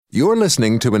You're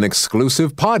listening to an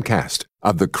exclusive podcast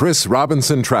of the Chris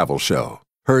Robinson Travel Show.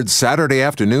 Heard Saturday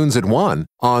afternoons at 1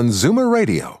 on Zoomer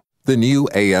Radio, the new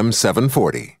AM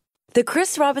 740. The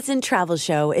Chris Robinson Travel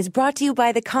Show is brought to you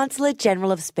by the Consulate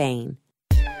General of Spain.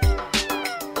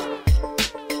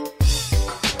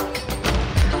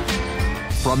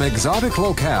 From exotic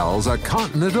locales a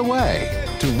continent away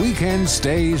to weekend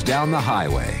stays down the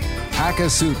highway. Pack a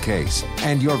suitcase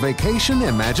and your vacation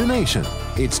imagination.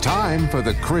 It's time for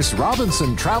the Chris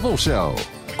Robinson Travel Show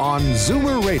on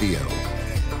Zoomer Radio.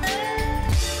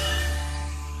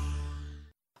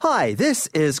 Hi, this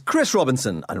is Chris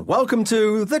Robinson, and welcome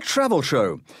to The Travel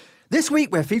Show. This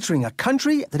week we're featuring a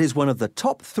country that is one of the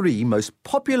top 3 most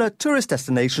popular tourist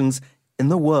destinations in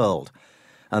the world.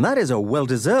 And that is a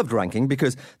well-deserved ranking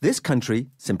because this country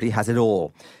simply has it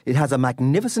all. It has a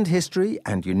magnificent history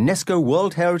and UNESCO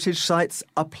World Heritage sites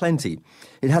aplenty.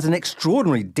 It has an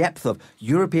extraordinary depth of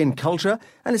European culture,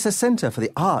 and it's a centre for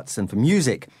the arts and for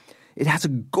music. It has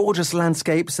gorgeous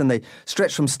landscapes, and they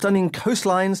stretch from stunning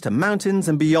coastlines to mountains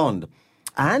and beyond.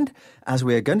 And, as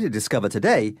we are going to discover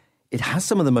today, it has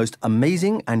some of the most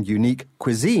amazing and unique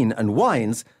cuisine and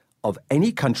wines of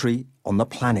any country on the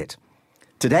planet.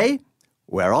 Today,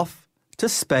 we're off to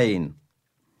Spain.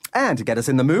 And to get us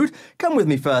in the mood, come with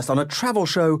me first on a travel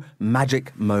show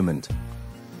magic moment.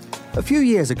 A few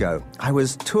years ago, I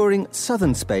was touring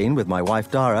southern Spain with my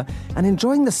wife Dara and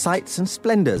enjoying the sights and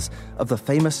splendours of the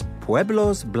famous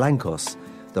Pueblos Blancos,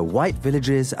 the white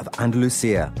villages of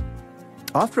Andalusia.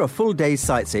 After a full day's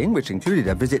sightseeing, which included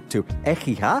a visit to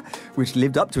Écija, which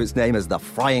lived up to its name as the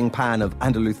frying pan of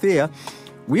Andalusia,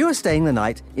 we were staying the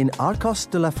night in Arcos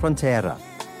de la Frontera.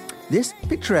 This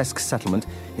picturesque settlement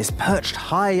is perched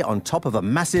high on top of a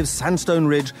massive sandstone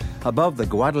ridge above the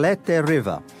Guadalete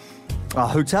River. Our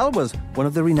hotel was one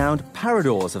of the renowned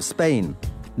paradors of Spain.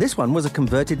 This one was a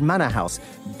converted manor house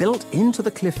built into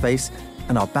the cliff face,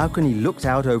 and our balcony looked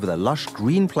out over the lush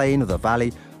green plain of the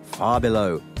valley far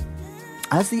below.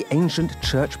 As the ancient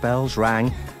church bells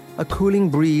rang, a cooling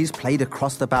breeze played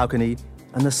across the balcony,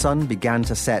 and the sun began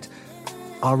to set.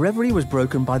 Our reverie was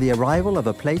broken by the arrival of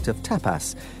a plate of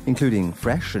tapas, including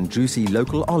fresh and juicy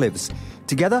local olives,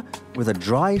 together with a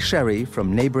dry sherry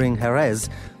from neighbouring Jerez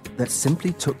that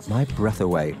simply took my breath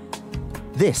away.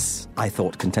 This, I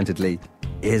thought contentedly,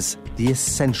 is the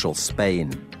essential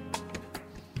Spain.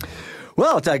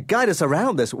 Well, to guide us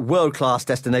around this world-class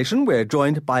destination, we're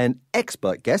joined by an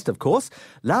expert guest, of course,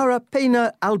 Laura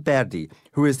Pena Alberdi,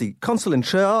 who is the consul in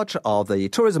charge of the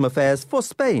tourism affairs for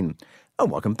Spain. And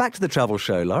welcome back to the Travel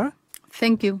Show, Laura.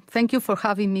 Thank you. Thank you for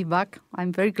having me back.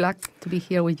 I'm very glad to be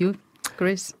here with you,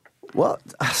 Chris. Well,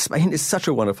 Spain is such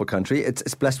a wonderful country.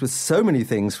 It's blessed with so many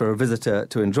things for a visitor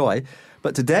to enjoy.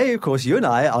 But today, of course, you and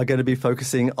I are going to be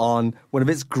focusing on one of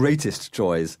its greatest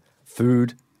joys,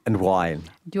 food and wine.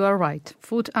 You are right.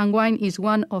 Food and wine is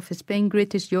one of Spain's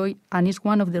greatest joy and is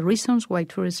one of the reasons why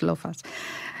tourists love us.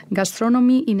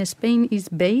 Gastronomy in Spain is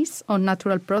based on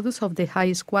natural products of the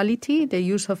highest quality, the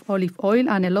use of olive oil,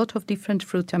 and a lot of different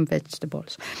fruit and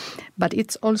vegetables. But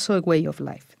it's also a way of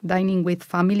life. Dining with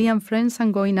family and friends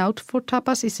and going out for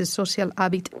tapas is a social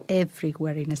habit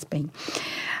everywhere in Spain.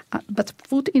 But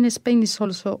food in Spain is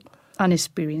also an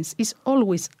experience. It's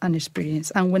always an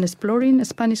experience. And when exploring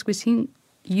Spanish cuisine,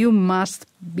 you must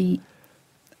be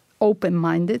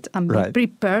open-minded and be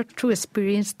prepared to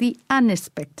experience the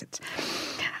unexpected.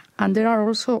 And there are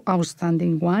also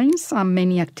outstanding wines and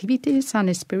many activities and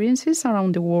experiences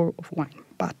around the world of wine.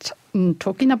 But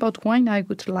talking about wine, I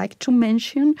would like to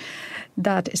mention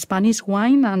that Spanish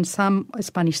wine and some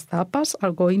Spanish tapas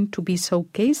are going to be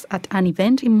showcased at an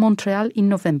event in Montreal in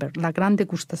November, La Grande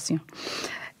Degustation.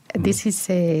 This is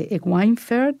a wine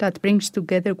fair that brings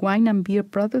together wine and beer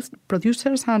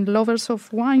producers and lovers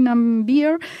of wine and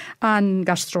beer and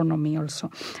gastronomy also.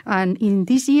 And in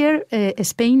this year,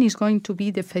 Spain is going to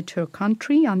be the featured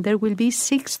country, and there will be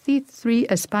 63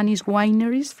 Spanish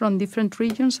wineries from different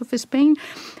regions of Spain,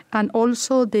 and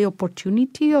also the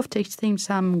opportunity of tasting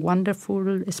some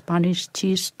wonderful Spanish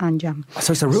cheese and jam.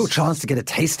 So it's a real chance to get a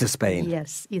taste of Spain.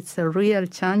 Yes, it's a real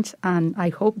chance, and I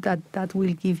hope that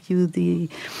will give you the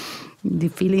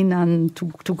feeling and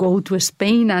to go to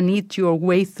Spain and eat your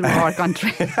way through our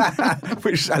country.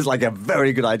 Which sounds like a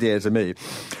very good idea to me.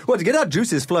 Well, to get our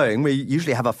juices flowing, we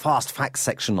usually have a fast facts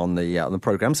section on the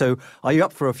programme. So are you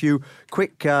up for a few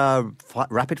quick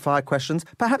rapid-fire questions,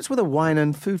 perhaps with a wine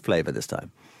and food flavour this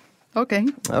time?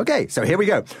 Okay, so here we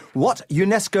go. What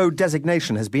UNESCO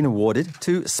designation has been awarded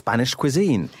to Spanish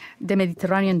cuisine? The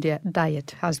Mediterranean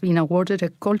diet has been awarded a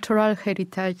cultural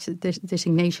heritage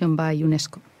designation by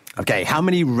UNESCO. Okay, how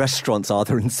many restaurants are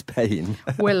there in Spain?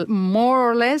 Well,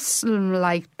 more or less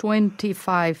like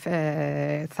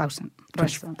 25,000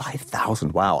 restaurants.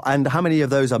 5,000, wow. And how many of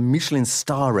those are Michelin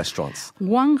star restaurants?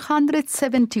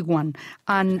 171.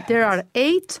 And there are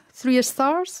 8 3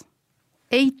 stars,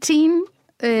 18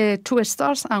 2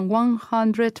 stars, and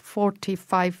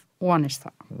 145 1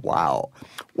 star. Wow.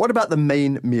 What about the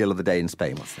main meal of the day in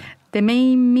Spain? What's that? The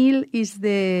main meal is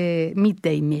the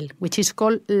midday meal, which is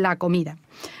called la comida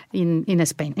in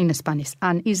Spain, in Spanish,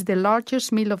 and is the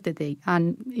largest meal of the day.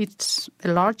 And it's a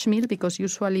large meal because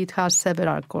usually it has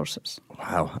several courses.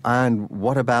 Wow. And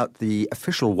what about the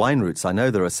official wine routes? I know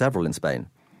there are several in Spain.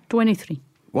 23.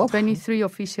 Well, 23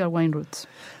 official wine routes.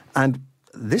 And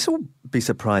this will be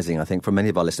surprising, I think, for many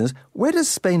of our listeners. Where does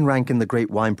Spain rank in the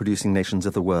great wine-producing nations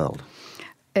of the world?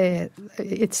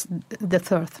 It's the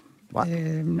third. Wow.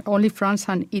 Only France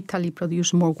and Italy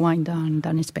produce more wine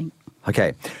than Spain.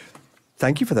 Okay.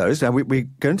 Thank you for those. Now, we're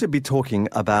going to be talking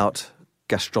about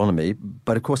gastronomy,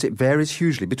 but of course it varies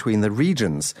hugely between the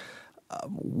regions.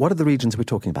 What are the regions we're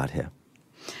talking about here?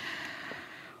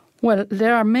 Well,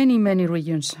 there are many, many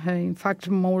regions. In fact,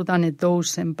 more than a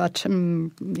dozen. But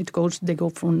they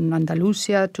go from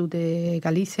Andalusia to the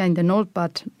Galicia in the north.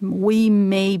 But we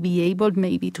may be able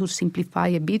maybe to simplify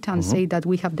a bit and say that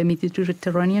we have the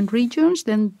Mediterranean regions,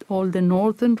 then all the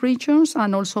northern regions,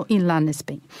 and also inland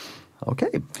Spain.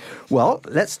 Okay. Well,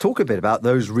 let's talk a bit about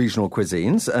those regional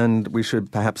cuisines. And we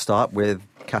should perhaps start with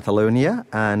Catalonia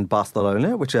and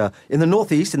Barcelona, which are in the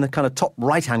northeast, in the kind of top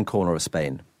right-hand corner of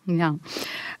Spain. Yeah.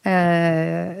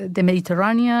 The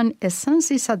Mediterranean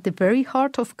essence is at the very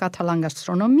heart of Catalan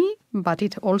gastronomy, but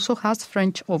it also has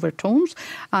French overtones.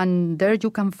 And there you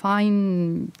can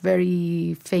find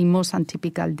very famous and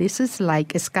typical dishes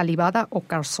like escalivada or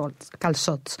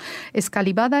calçots.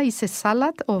 Escalivada is a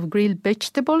salad of grilled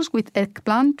vegetables with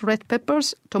eggplant, red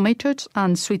peppers, tomatoes,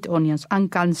 and sweet onions.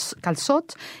 And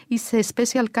calçot is a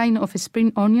special kind of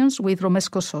spring onions with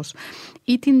romesco sauce.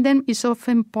 Eating them is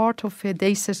often part of a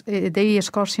day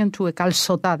excursion to a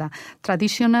calçotada,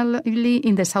 traditionally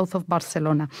in the south of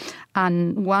Barcelona.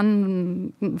 And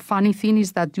one funny thing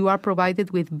is that you are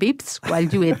provided with bibs while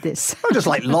you eat this. Just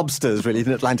like lobsters, really,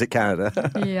 in Atlantic Canada.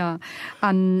 Yeah.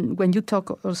 And when you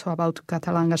talk also about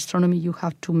Catalan gastronomy, you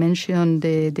have to mention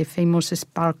the famous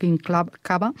sparkling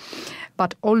cava,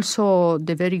 but also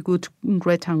the very good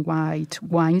red and white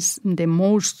wines. The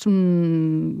most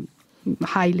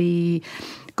highly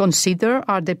considered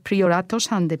are the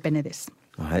Prioratos and the Penedes.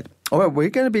 All right. All right, we're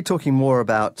going to be talking more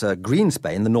about green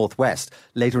Spain, the northwest,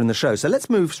 later in the show. So let's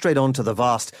move straight on to the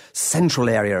vast central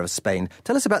area of Spain.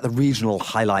 Tell us about the regional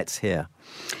highlights here.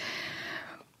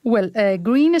 Well,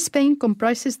 green Spain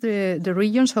comprises the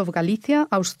regions of Galicia,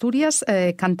 Asturias,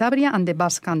 Cantabria, and the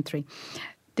Basque Country.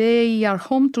 They are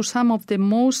home to some of the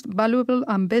most valuable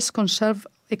and best conserved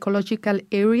ecological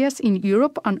areas in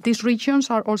Europe, and these regions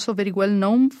are also very well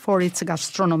known for its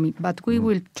gastronomy, but we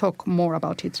will talk more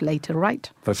about it later, right?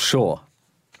 For sure.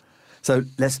 So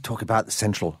let's talk about the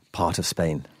central part of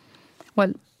Spain.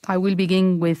 Well, I will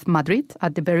begin with Madrid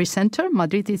at the very center.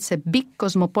 Madrid is a big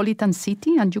cosmopolitan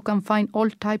city, and you can find all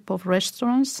type of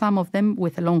restaurants, some of them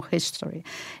with a long history.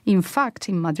 In fact,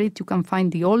 in Madrid, you can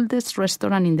find the oldest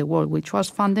restaurant in the world, which was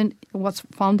founded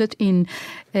in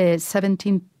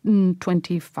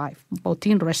 1725,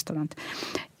 Botín restaurant.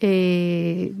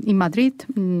 In Madrid,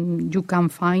 you can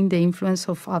find the influence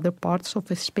of other parts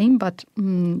of Spain, but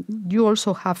you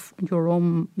also have your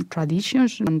own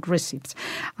traditions and recipes.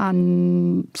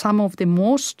 And some of the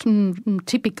most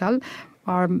typical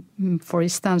are, for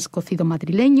instance, cocido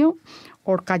madrileño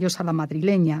or callos a la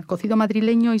madrileña. Cocido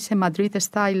madrileño is a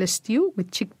Madrid-style stew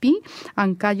with chickpea,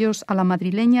 and callos a la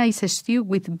madrileña is a stew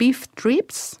with beef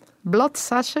ribs, blood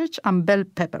sausage, and bell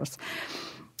peppers.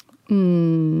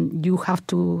 You have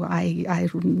to, I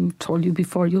told you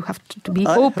before, you have to be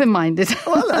open-minded.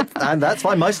 Well, and that's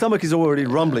fine. My stomach is already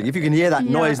rumbling. If you can hear that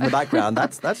noise in the background,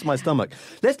 that's my stomach.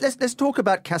 Let's talk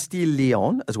about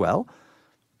Castile-Leon as well.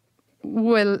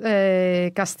 Well,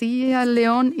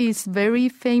 Castilla-Leon is very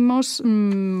famous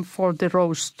for the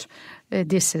roast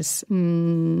dishes,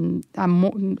 in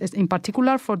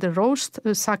particular for the roast,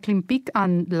 suckling pig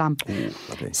and lamb.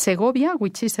 Okay. Segovia,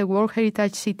 which is a World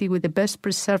Heritage city with the best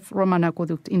preserved Roman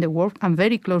aqueduct in the world and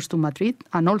very close to Madrid,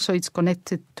 and also it's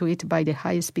connected to it by the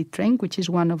high-speed train, which is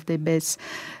one of the best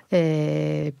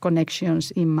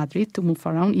connections in Madrid to move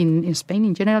around, in Spain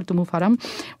in general, to move around.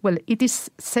 Well, it is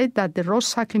said that the roast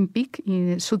suckling pig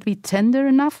should be tender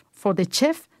enough for the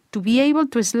chef to be able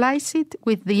to slice it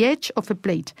with the edge of a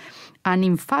plate. And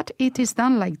in fact, it is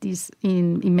done like this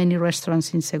in many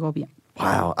restaurants in Segovia.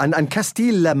 Wow. And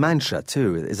Castilla-La Mancha,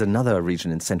 too, is another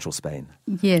region in central Spain.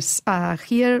 Yes.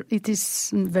 Here it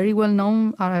is very well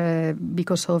known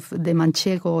because of the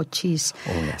manchego cheese.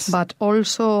 Oh, yes. But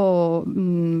also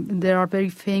there are very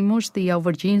famous the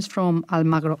aubergines from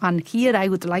Almagro. And here I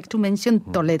would like to mention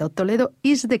Toledo. Toledo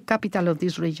is the capital of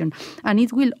this region. And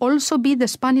it will also be the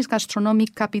Spanish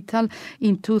gastronomic capital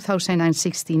in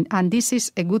 2016. And this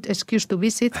is a good excuse to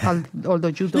visit, although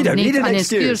you don't need an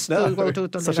excuse to go to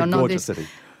Toledo. Such a gorgeous city.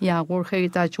 Yeah, World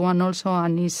Heritage one also,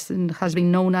 and has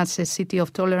been known as a city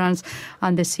of tolerance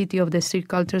and the city of the three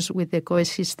cultures with the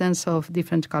coexistence of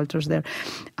different cultures there.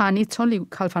 And it's only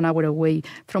half an hour away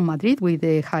from Madrid with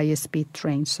the high-speed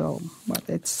train. So, well,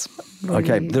 it's really...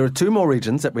 Okay, there are two more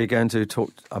regions that we're going to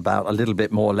talk about a little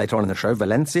bit more later on in the show,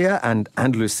 Valencia and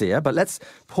Andalusia. But let's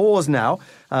pause now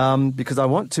because I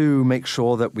want to make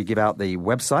sure that we give out the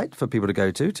website for people to go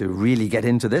to really get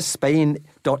into this, spain.info.ca.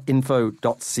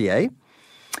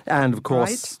 And, of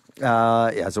course,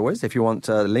 as always, if you want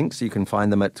links, you can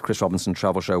find them at Chris Robinson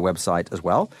Travel Show website as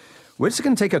well. We're just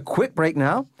going to take a quick break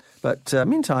now. But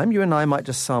meantime, you and I might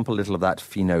just sample a little of that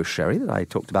Fino sherry that I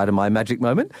talked about in my magic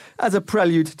moment as a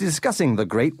prelude to discussing the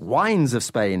great wines of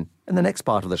Spain in the next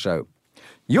part of the show.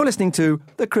 You're listening to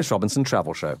the Chris Robinson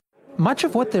Travel Show. Much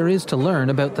of what there is to learn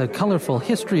about the colorful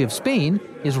history of Spain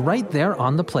is right there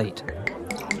on the plate.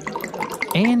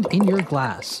 And in your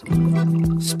glass.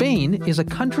 Spain is a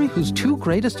country whose two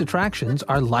greatest attractions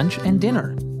are lunch and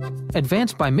dinner.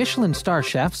 Advanced by Michelin star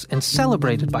chefs and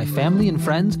celebrated by family and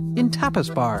friends in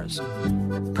tapas bars.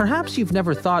 Perhaps you've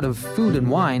never thought of food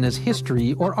and wine as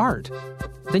history or art.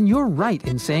 Then you're right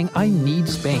in saying, I need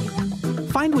Spain.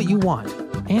 Find what you want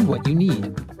and what you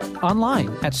need.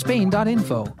 Online at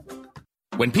spain.info.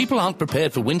 When people aren't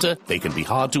prepared for winter, they can be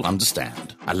hard to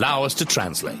understand. Allow us to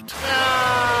translate.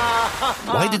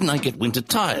 Why didn't I get winter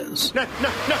tires?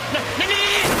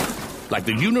 Like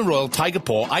the Uniroyal Tiger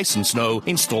Paw Ice and Snow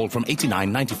installed from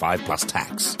 $89.95 plus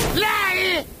tax.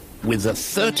 With a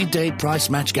 30-day price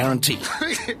match guarantee.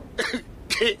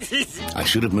 I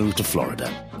should have moved to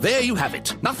Florida. There you have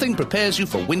it. Nothing prepares you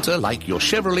for winter like your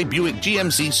Chevrolet Buick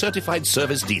GMC Certified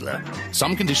Service dealer.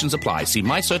 Some conditions apply. See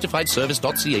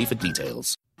mycertifiedservice.ca for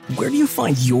details. Where do you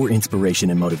find your inspiration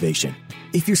and motivation?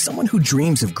 If you're someone who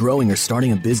dreams of growing or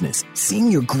starting a business,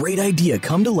 seeing your great idea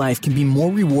come to life can be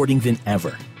more rewarding than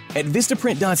ever. At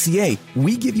Vistaprint.ca,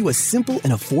 we give you a simple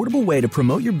and affordable way to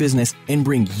promote your business and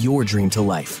bring your dream to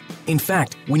life. In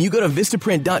fact, when you go to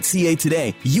Vistaprint.ca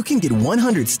today, you can get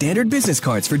 100 standard business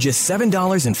cards for just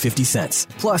 $7.50.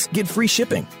 Plus, get free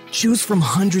shipping. Choose from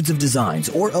hundreds of designs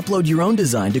or upload your own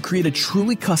design to create a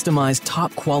truly customized,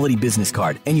 top-quality business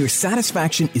card, and your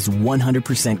satisfaction is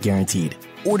 100% guaranteed.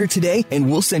 Order today,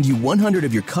 and we'll send you 100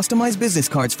 of your customized business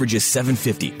cards for just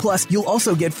 $7.50. Plus, you'll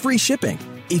also get free shipping.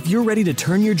 If you're ready to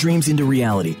turn your dreams into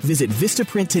reality, visit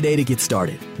Vistaprint today to get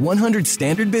started. 100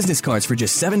 standard business cards for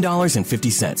just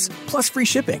 $7.50, plus free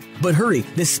shipping. But hurry,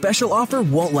 this special offer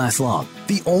won't last long.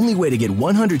 The only way to get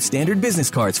 100 standard business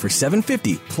cards for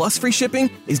 $7.50 plus free shipping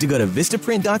is to go to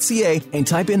Vistaprint.ca and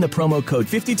type in the promo code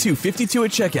 5252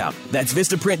 at checkout. That's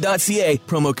Vistaprint.ca,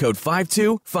 promo code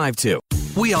 5252.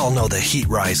 We all know that heat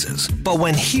rises, but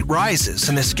when heat rises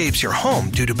and escapes your home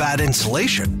due to bad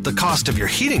insulation, the cost of your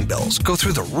heating bills go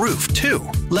through the roof too.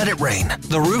 Let It Rain,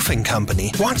 the roofing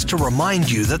company, wants to remind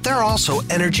you that they're also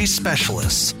energy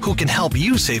specialists who can help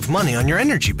you save money on your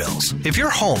energy bills. If your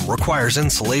home requires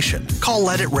insulation, call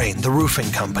Let It Rain, the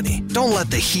roofing company. Don't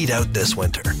let the heat out this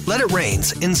winter. Let It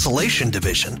Rain's insulation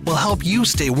division will help you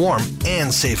stay warm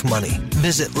and save money.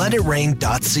 Visit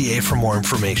letitrain.ca for more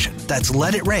information. That's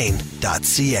letitrain.ca.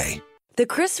 The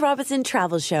Chris Robinson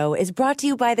Travel Show is brought to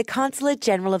you by the Consulate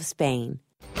General of Spain.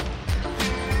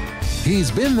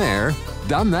 He's been there,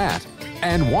 done that,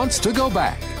 and wants to go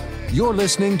back. You're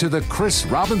listening to the Chris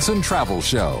Robinson Travel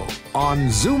Show on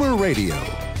Zoomer Radio.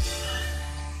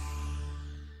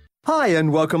 Hi,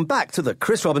 and welcome back to the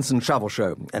Chris Robinson Travel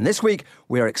Show. And this week,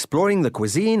 we are exploring the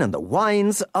cuisine and the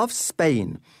wines of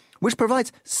Spain, which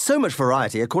provides so much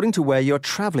variety according to where you're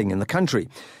traveling in the country.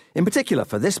 In particular,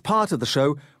 for this part of the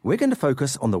show, we're going to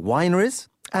focus on the wineries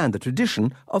and the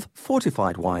tradition of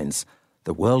fortified wines,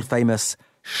 the world-famous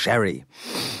sherry.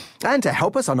 And to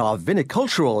help us on our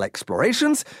vinicultural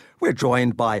explorations, we're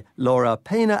joined by Laura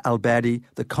Pena Alberdi,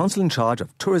 the Consul in charge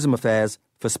of Tourism Affairs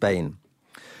for Spain.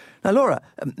 Now, Laura,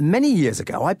 many years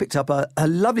ago, I picked up a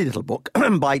lovely little book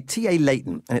by T.A.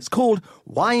 Layton, and it's called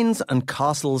Wines and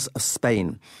Castles of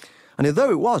Spain. And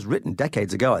although it was written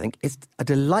decades ago, I think it's a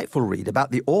delightful read about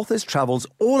the author's travels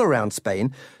all around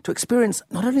Spain to experience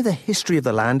not only the history of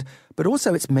the land, but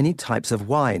also its many types of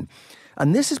wine.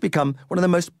 And this has become one of the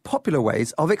most popular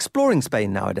ways of exploring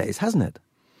Spain nowadays, hasn't it?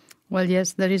 Well,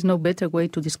 yes, there is no better way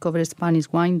to discover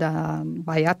Spanish wine than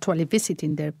by actually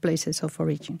visiting their places of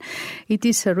origin. It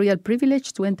is a real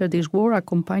privilege to enter this world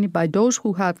accompanied by those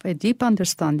who have a deep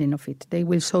understanding of it. They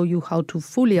will show you how to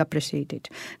fully appreciate it.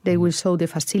 They will show the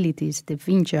facilities, the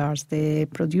vineyards, the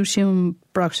production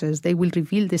process. They will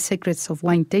reveal the secrets of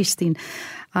wine tasting.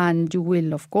 And you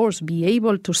will, of course, be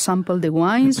able to sample the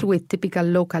wines with typical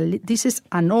local dishes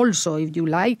and also, if you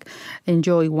like,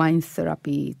 enjoy wine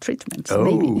therapy treatments.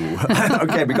 Maybe.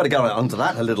 Okay, we've got to go on to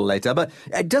that a little later. But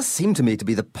it does seem to me to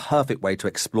be the perfect way to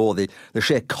explore the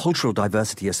sheer cultural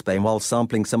diversity of Spain while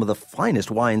sampling some of the finest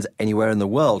wines anywhere in the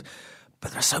world.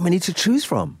 But there are so many to choose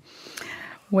from.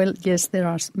 Well, yes, there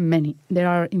are many. There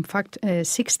are, in fact,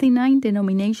 69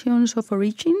 denominations of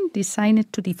origin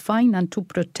designed to define and to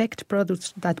protect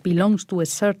products that belong to a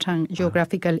certain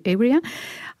geographical area.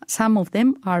 Some of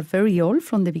them are very old,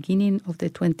 from the beginning of the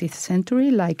 20th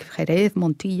century, like Jerez,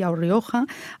 Montilla, or Rioja,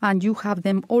 and you have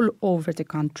them all over the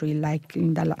country. Like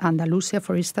in Andalusia,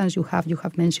 for instance, you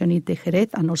have mentioned it, the Jerez,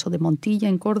 and also the Montilla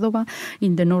in Córdoba.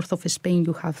 In the north of Spain,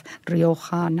 you have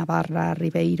Rioja, Navarra,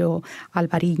 Ribeiro,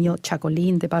 Albariño,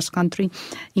 Chacolín, the Basque Country.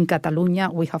 In Catalonia,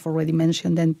 we have already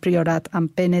mentioned them, Priorat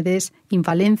and Penedès. In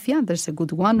Valencia, there's a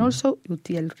good one also,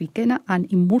 Utiel Riquena, and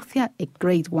in Murcia, a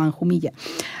great one, Jumilla.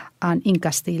 And in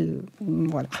Castile,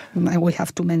 well, we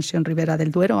have to mention Ribera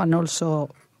del Duero and also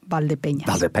Valdepeñas.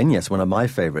 Valdepeñas, one of my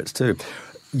favourites too.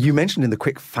 You mentioned in the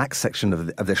quick facts section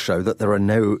of this show that there are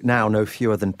no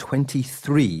fewer than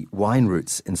 23 wine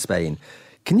routes in Spain.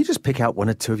 Can you just pick out one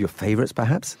or two of your favourites,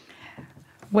 perhaps?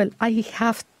 Well, I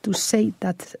have to say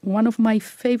that one of my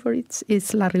favourites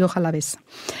is La Rioja Alavesa.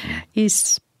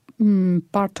 It's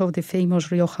part of the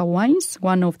famous Rioja wines,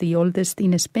 one of the oldest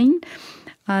in Spain.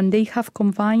 And they have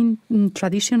combined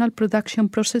traditional production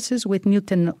processes with new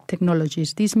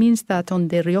technologies. This means that on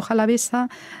the Rioja Alavesa,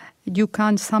 you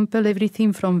can sample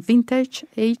everything from vintage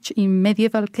age in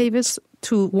medieval caves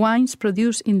to wines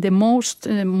produced in the most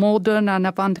modern and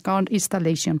avant-garde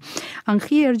installation. And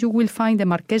here you will find the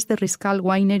Marquès de Riscal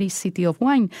Winery City of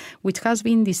Wine, which has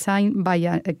been designed by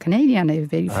a Canadian, a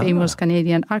very famous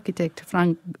Canadian architect,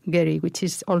 Frank Gehry, which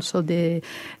is also the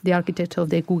architect of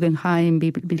the Guggenheim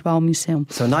Bilbao Museum.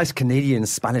 So a nice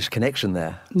Canadian-Spanish connection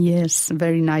there. Yes,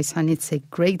 very nice. And it's a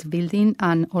great building.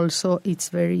 And also it's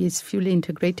fully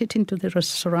integrated into the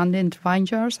surrounding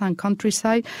vineyards and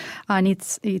countryside. And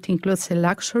it includes a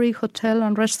luxury hotel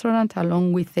and restaurant,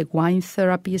 along with a wine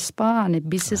therapy spa and a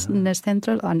business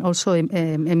center, and also a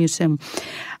museum.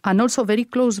 And also very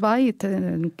close by,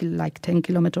 like 10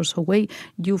 kilometers away,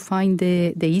 you find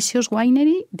the Isios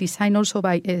Winery, designed also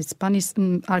by a Spanish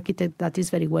architect that is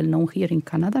very well known here in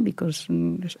Canada, because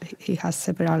he has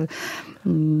several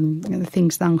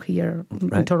things done here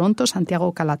in Toronto,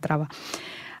 Santiago Calatrava.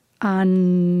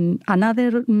 And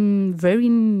another very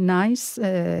nice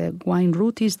wine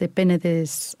route is the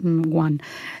Penedès one.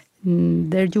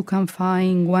 There you can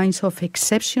find wines of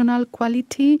exceptional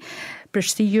quality,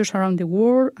 prestigious around the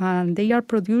world, and they are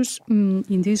produced in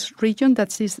this region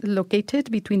that is located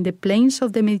between the plains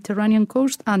of the Mediterranean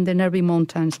coast and the Nervi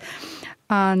Mountains.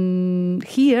 And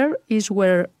here is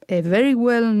where a very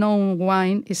well-known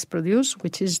wine is produced,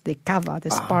 which is the cava,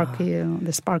 the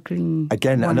sparkling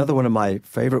Again, wine. Another one of my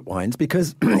favourite wines,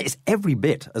 because it's every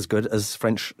bit as good as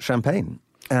French champagne.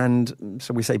 And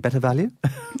so we say better value?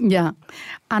 Yeah.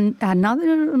 And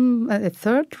another, a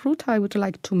third route I would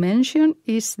like to mention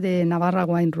is the Navarra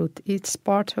wine route. It's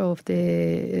part of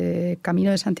the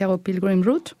Camino de Santiago pilgrim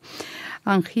route.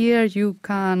 And here you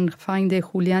can find the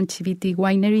Julián Chiviti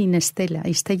winery in Estella.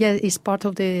 Estella is part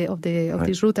of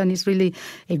this route, and it's really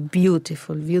a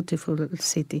beautiful, beautiful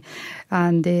city.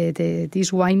 And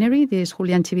this winery, this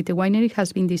Julián Chiviti winery,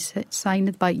 has been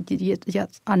designed by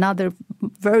yet another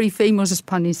very famous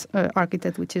Spanish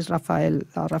architect, which is Rafael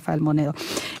Monedo.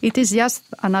 It is just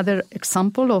another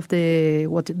example of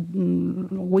what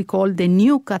we call the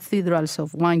new cathedrals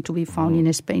of wine to be found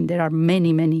in Spain. There are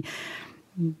many, many.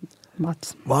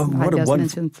 But what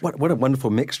a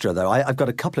wonderful mixture, though. I've got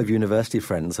a couple of university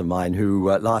friends of mine who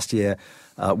last year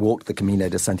walked the Camino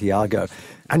de Santiago,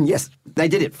 and yes, they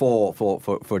did it for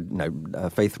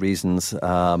faith reasons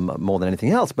more than anything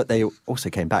else. But they also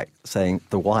came back saying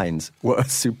the wines were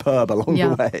superb along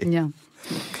the way. Yeah.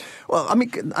 Well, I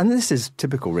mean, and this is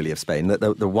typical, really, of Spain, that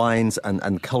the wines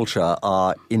and culture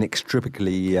are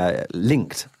inextricably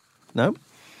linked. No.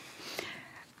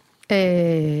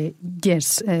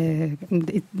 Yes,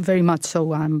 very much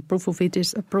so. And proof of it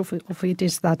is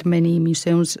that many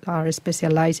museums are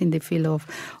specialized in the field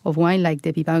of wine, like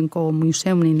the Vivanco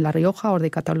Museum in La Rioja or the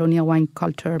Catalonia Wine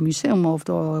Culture Museum of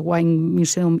the Wine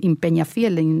Museum in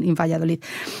Peñafiel in Valladolid.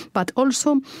 But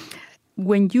also,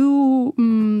 when you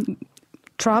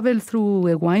travel through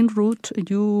a wine route,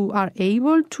 you are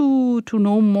able to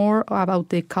know more about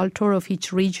the culture of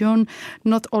each region,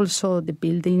 not also the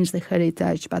buildings, the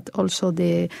heritage, but also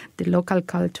the local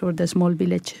culture, the small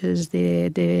villages,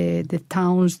 the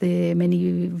towns, the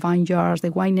many vineyards,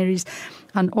 the wineries,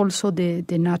 and also the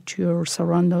nature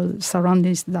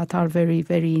surroundings that are very,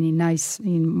 very nice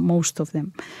in most of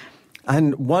them.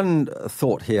 And one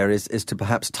thought here is to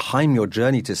perhaps time your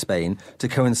journey to Spain to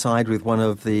coincide with one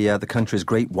of the country's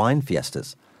great wine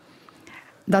fiestas.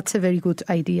 That's a very good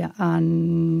idea,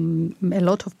 and a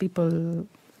lot of people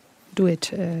do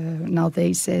it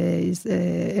nowadays. It's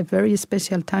a very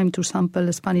special time to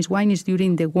sample Spanish wine is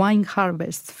during the wine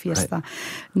harvest fiesta,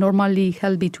 normally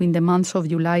held between the months of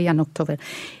July and October.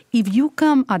 If you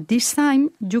come at this time,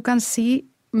 you can see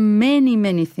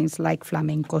many things like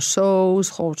flamenco shows,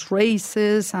 horse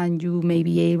races, and you may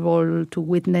be able to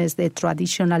witness the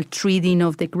traditional treating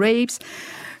of the grapes.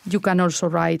 You can also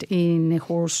ride in a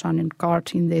horse and a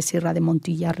cart in the Sierra de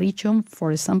Montilla region,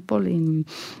 for example, in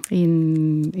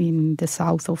the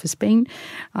south of Spain.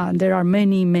 There are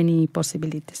many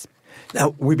possibilities.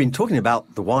 Now, we've been talking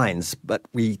about the wines, but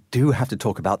we do have to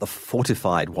talk about the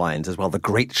fortified wines as well, the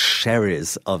great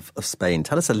sherries of Spain.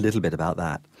 Tell us a little bit about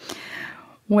that.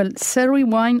 Well, sherry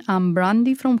wine and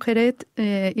brandy from Jerez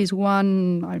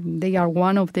they are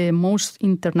one of the most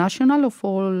international of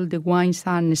all the wines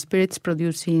and spirits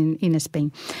produced in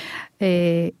Spain.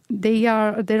 There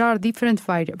are different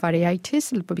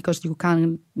varieties because you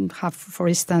can have, for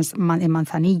instance,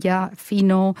 Manzanilla,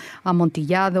 Fino,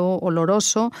 Amontillado,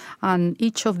 Oloroso, and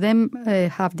each of them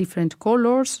have different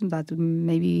colors that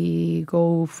maybe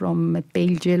go from a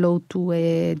pale yellow to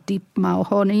a deep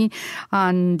mahogany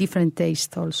and different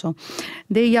taste also.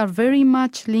 They are very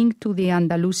much linked to the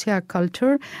Andalusia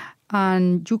culture.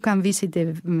 And you can visit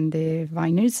the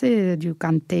vineyards, you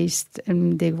can taste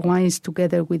the wines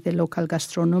together with the local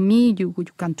gastronomy, you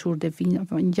can tour the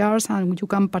vineyards, and you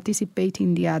can participate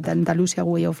in the Andalusia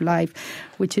way of life,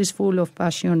 which is full of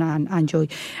passion and joy.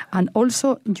 And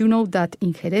also, you know that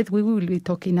in Jerez, we will be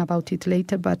talking about it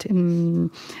later, but Jerez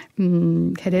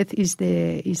is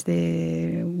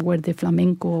where the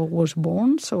flamenco was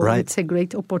born, so It's a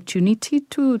great opportunity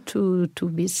to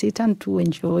visit and to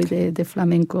enjoy the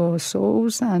flamenco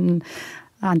shows and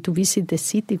to visit the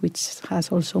city, which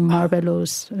has also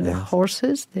marvelous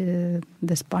horses, the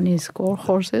Spanish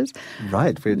horses.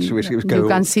 Right, which you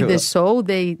can see the show.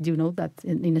 You know that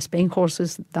in Spain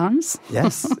horses dance.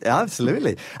 Yes,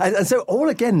 absolutely. And so all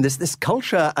again, this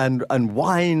culture and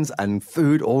wines and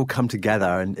food all come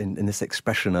together in this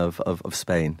expression of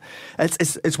Spain.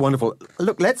 It's wonderful.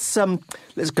 Look, let's go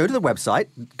to the website.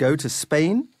 Go to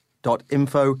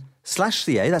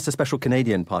spain.info/ca. That's a special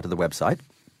Canadian part of the website.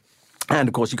 And,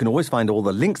 of course, you can always find all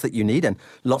the links that you need and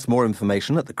lots more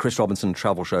information at the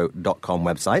chrisrobinsontravelshow.com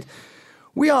website.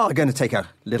 We are going to take a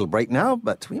little break now,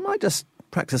 but we might just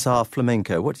practice our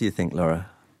flamenco. What do you think, Laura?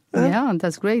 Yeah,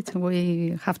 that's great.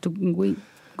 We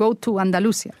go to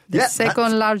Andalusia, the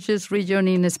second largest region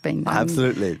in Spain.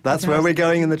 Absolutely. That's where we're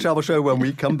going in the Travel Show when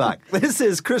we come back. This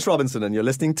is Chris Robinson, and you're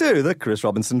listening to the Chris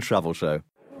Robinson Travel Show.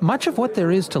 Much of what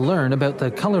there is to learn about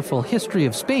the colorful history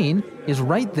of Spain is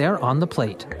right there on the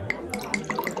plate.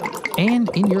 And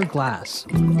in your glass.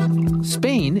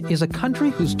 Spain is a country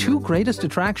whose two greatest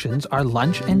attractions are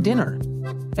lunch and dinner.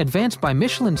 Advanced by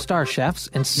Michelin star chefs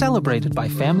and celebrated by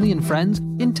family and friends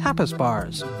in tapas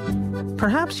bars.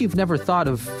 Perhaps you've never thought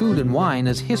of food and wine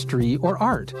as history or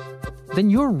art.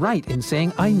 Then you're right in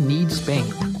saying, I need Spain.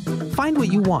 Find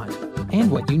what you want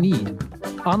and what you need.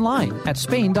 Online at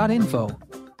spain.info.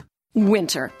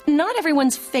 Winter. Not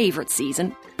everyone's favorite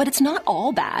season, but it's not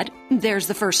all bad. There's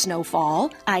the first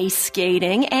snowfall, ice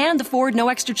skating, and the Ford No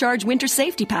Extra Charge Winter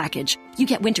Safety Package. You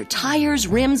get winter tires,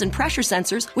 rims, and pressure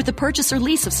sensors with the purchase or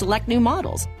lease of select new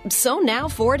models. So now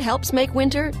Ford helps make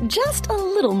winter just a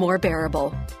little more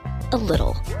bearable. A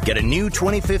little. Get a new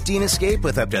 2015 Escape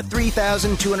with up to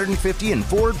 $3,250 in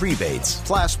Ford rebates.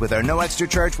 Plus, with our No Extra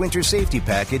Charge Winter Safety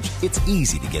Package, it's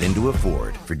easy to get into a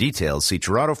Ford. For details, see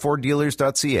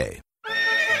TorontoFordDealers.ca.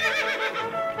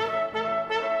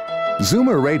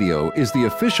 Zoomer Radio is the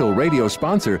official radio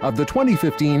sponsor of the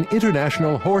 2015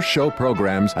 International Horse Show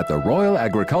programs at the Royal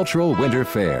Agricultural Winter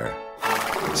Fair.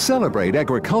 Celebrate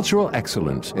agricultural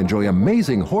excellence. Enjoy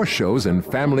amazing horse shows and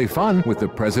family fun with the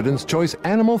President's Choice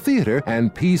Animal Theater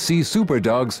and PC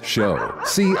Superdogs show.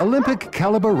 See Olympic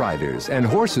caliber riders and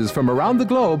horses from around the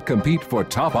globe compete for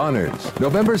top honors.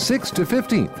 November 6th to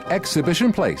 15th,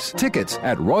 Exhibition Place. Tickets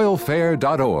at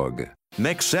royalfair.org.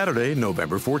 Next Saturday,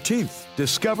 November 14th,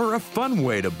 discover a fun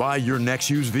way to buy your next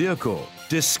used vehicle.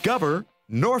 Discover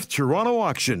North Toronto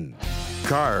Auction.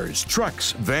 Cars,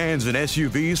 trucks, vans, and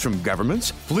SUVs from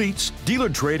governments, fleets, dealer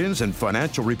trade-ins, and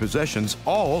financial repossessions,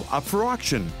 all up for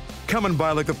auction. Come and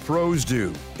buy like the pros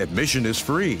do. Admission is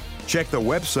free. Check the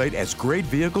website as great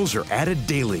vehicles are added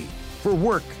daily. For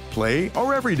work, play,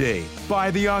 or every day, buy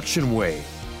the auction way.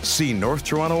 See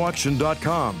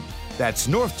NorthTorontoAuction.com. That's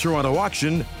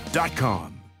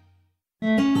NorthTorontoAuction.com.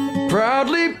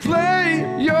 Proudly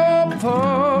play your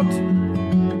part.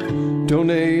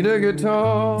 Donate a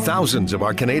guitar. Thousands of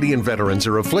our Canadian veterans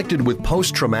are afflicted with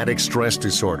post-traumatic stress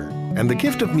disorder, and the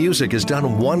gift of music has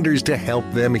done wonders to help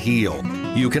them heal.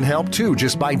 You can help too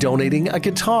just by donating a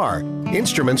guitar.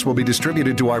 Instruments will be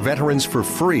distributed to our veterans for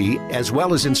free, as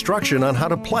well as instruction on how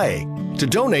to play. To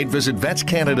donate, visit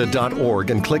vetscanada.org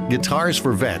and click Guitars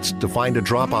for Vets to find a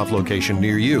drop-off location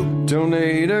near you.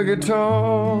 Donate a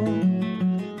guitar.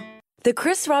 The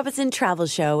Chris Robinson Travel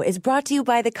Show is brought to you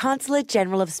by the Consulate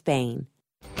General of Spain.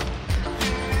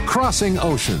 Crossing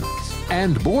oceans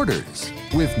and borders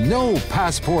with no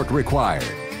passport required.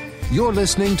 You're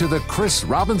listening to the Chris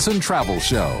Robinson Travel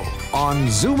Show on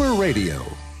Zoomer Radio.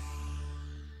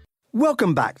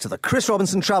 Welcome back to the Chris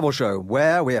Robinson Travel Show,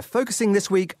 where we are focusing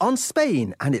this week on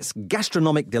Spain and its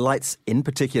gastronomic delights in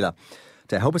particular.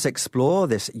 To help us explore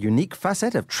this unique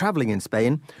facet of travelling in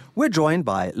Spain, we're joined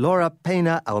by Laura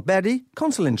Pena Alberdi,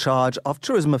 Consul in charge of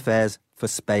Tourism Affairs for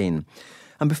Spain.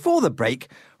 And before the break,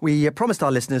 we promised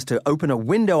our listeners to open a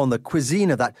window on the cuisine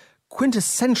of that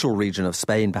quintessential region of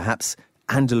Spain, perhaps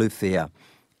Andalusia.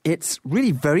 It's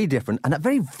really very different and a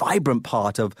very vibrant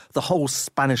part of the whole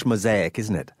Spanish mosaic,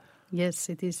 isn't it? Yes,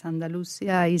 it is.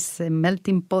 Andalusia is a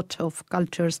melting pot of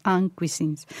cultures and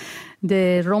cuisines.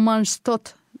 The Romans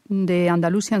taught the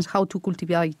Andalusians how to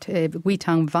cultivate wheat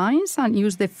and vines and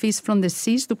use the fish from the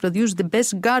seas to produce the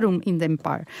best garum in the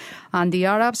empire. And the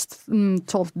Arabs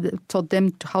taught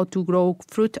them how to grow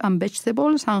fruit and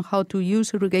vegetables and how to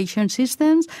use irrigation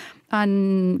systems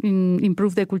and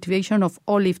improve the cultivation of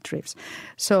olive trees.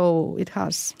 So it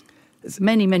has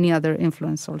many other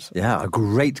influences also. Yeah, a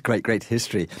great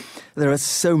history. There are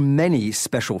so many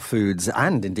special foods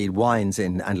and indeed wines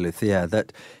in Andalusia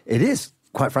that it is,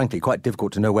 quite frankly, quite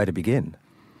difficult to know where to begin.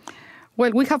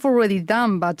 Well, we have already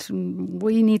done, but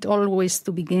we need always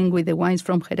to begin with the wines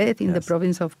from Jerez in the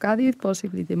province of Cádiz,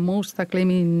 possibly the most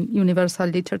acclaimed in universal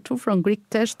literature, from Greek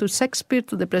text to Shakespeare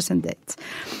to the present dates.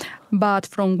 But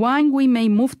from wine, we may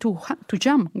move to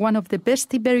jam. One of the best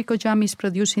Iberico jam is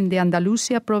produced in the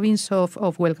Andalusia province of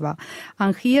Huelva.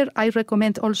 And here I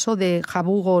recommend also the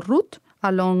jabugo root,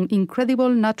 along incredible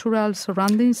natural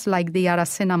surroundings like the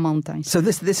Aracena Mountains. So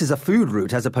this is a food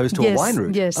route as opposed to a wine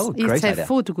route? Yes, oh, it's a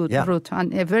food route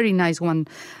and a very nice one.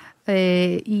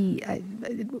 A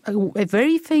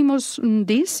very famous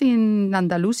dish in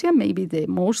Andalusia, maybe the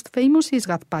most famous, is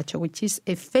gazpacho, which is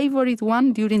a favorite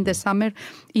one during the summer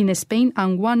in Spain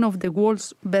and one of the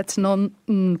world's best-known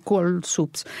cold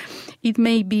soups. It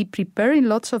may be prepared in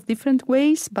lots of different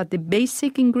ways, but the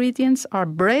basic ingredients are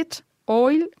bread,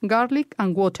 oil, garlic,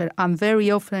 and water, and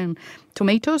very often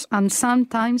tomatoes, and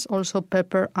sometimes also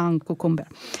pepper and cucumber.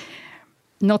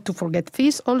 Not to forget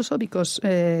fish also, because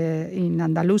in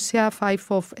Andalusia,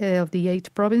 5 of the 8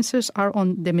 provinces are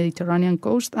on the Mediterranean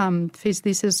coast, and fish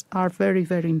dishes are very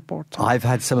important. I've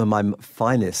had some of my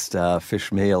finest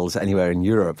fish meals anywhere in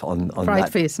Europe on fried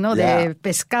that. fish, no? Yeah. The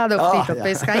pescado frito,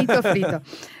 pescadito frito.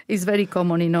 It's very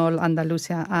common in all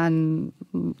Andalusia, and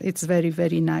it's very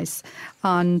nice.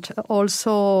 And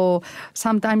also,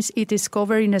 sometimes it is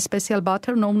covered in a special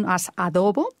butter known as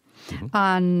adobo. Mm-hmm.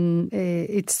 And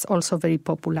it's also very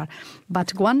popular.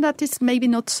 But one that is maybe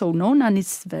not so known and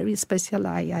it's very special,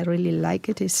 I really like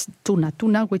it, is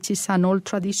tuna, which is an old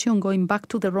tradition going back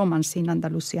to the Romans in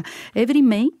Andalusia. Every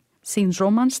May, since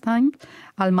Romans' time,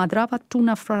 Almadraba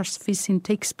tuna frost fishing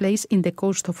takes place in the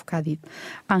coast of Cádiz.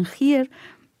 And here,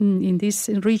 in this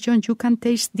region, you can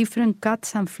taste different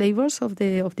cuts and flavors of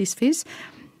this fish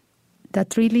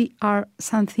that really are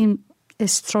something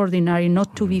extraordinary,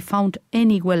 not to be found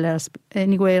anywhere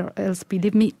else.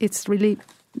 Believe me,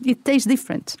 it tastes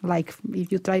different. Like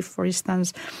if you try, for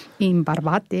instance, in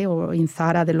Barbate or in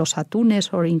Zara de los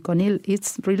Atunes or in Conil,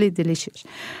 it's really delicious.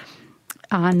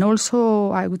 And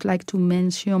also, I would like to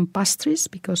mention pastries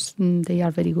because they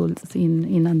are very good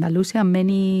in Andalusia.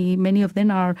 Many of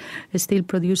them are still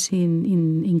produced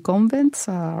in convents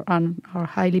and are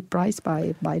highly prized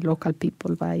by local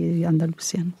people, by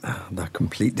Andalusian. The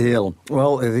complete deal.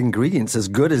 Well, the ingredients as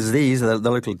good as these, the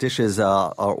local dishes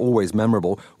are always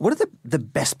memorable. What are the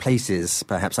best places,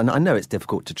 perhaps? And I know it's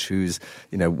difficult to choose,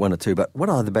 one or two, but what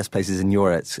are the best places in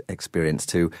your experience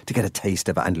to get a taste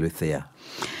of Andalusia?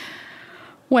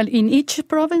 Well, in each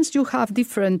province you have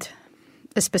different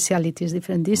specialities,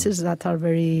 different dishes that are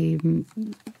very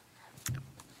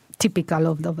typical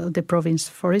of the province.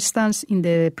 For instance, in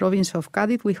the province of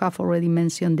Cádiz, we have already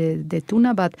mentioned the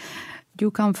tuna, but you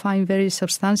can find very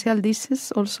substantial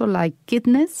dishes also like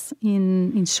kidneys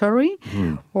in Surrey,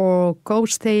 or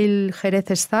coastal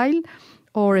Jerez style,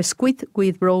 or squid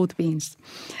with broad beans.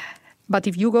 But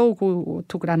if you go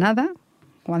to Granada,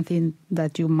 one thing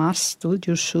that you must do,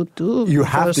 you should do. You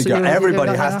have to go.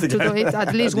 Everybody has to do it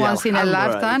at least once in a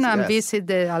lifetime and visit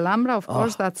the Alhambra. Of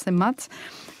course, that's a must.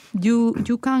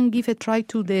 You can give a try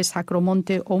to the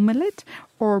Sacromonte omelette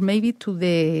or maybe to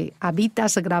the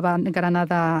Habitas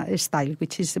Granada style,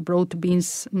 which is broad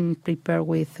beans prepared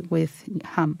with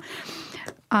ham.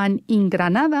 And in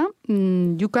Granada,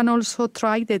 you can also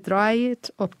try the dried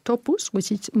octopus,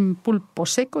 which is pulpo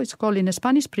seco, it's called in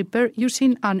Spanish, prepared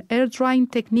using an air-drying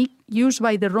technique used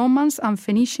by the Romans and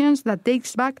Phoenicians that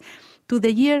dates back to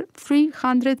the year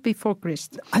 300 before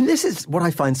Christ. And this is what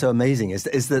I find so amazing, is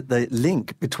that the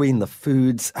link between the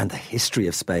foods and the history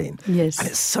of Spain. Yes. And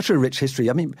it's such a rich history.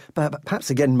 I mean, perhaps,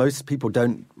 again, most people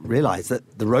don't realize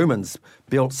that the Romans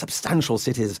built substantial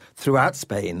cities throughout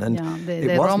Spain. And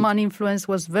the Roman influence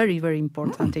was very, very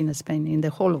important in Spain, in the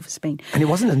whole of Spain. And it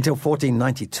wasn't until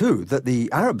 1492 that the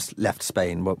Arabs left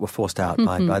Spain, were forced out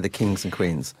by the kings and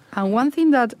queens. And one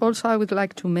thing that also I would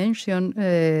like to mention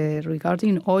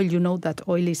regarding oil, you know that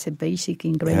oil is a basic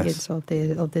ingredient of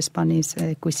the Spanish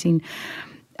cuisine.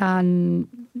 And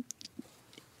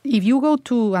if you go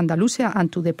to Andalusia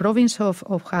and to the province of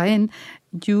Jaén,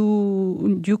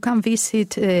 you can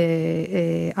visit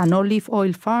an olive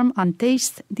oil farm and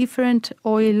taste different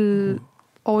oil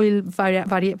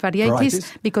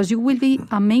varieties, because you will be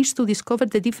amazed to discover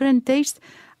the different tastes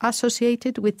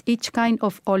associated with each kind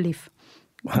of olive.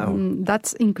 Wow.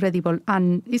 That's incredible.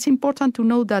 And it's important to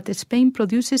know that Spain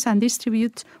produces and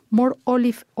distributes more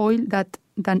olive oil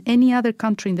than any other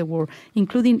country in the world,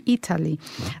 including Italy,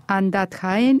 and that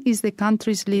Jaén is the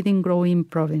country's leading growing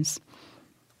province.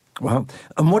 Wow.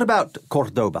 And what about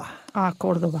Cordoba?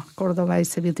 Cordoba. Cordoba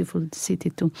is a beautiful city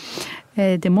too.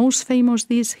 The most famous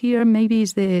dish here maybe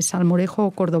is the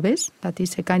salmorejo cordobés. That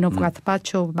is a kind of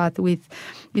gazpacho, but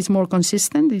it's more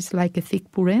consistent. It's like a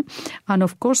thick puree. And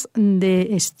of course,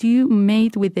 the stew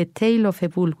made with the tail of a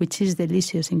bull, which is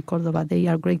delicious in Cordoba. They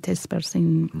are great experts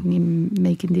in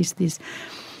making this dish.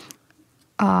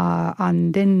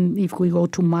 And then if we go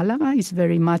to Malaga, it's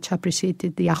very much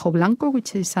appreciated the ajo blanco,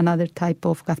 which is another type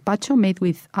of gazpacho made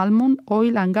with almond,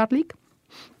 oil and garlic.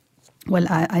 Well,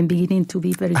 I'm beginning to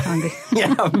be very hungry.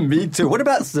 Yeah, me too. What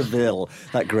about Seville,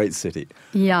 that great city?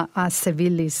 Yeah,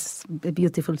 Seville is a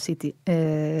beautiful city.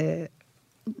 It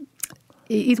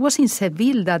was in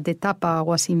Seville that the tapa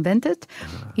was invented.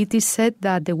 It is said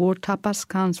that the word tapas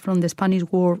comes from the Spanish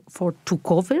word for to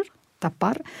cover,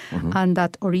 tapar, and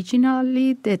that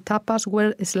originally the tapas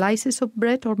were slices of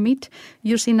bread or meat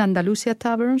used in Andalusia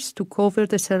taverns to cover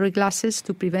the sherry glasses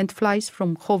to prevent flies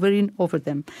from hovering over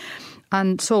them.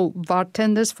 And so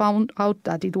bartenders found out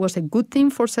that it was a good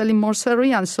thing for selling more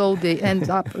sherry, and so they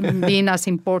end up being as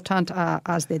important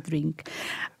as the drink.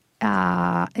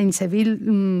 In Seville,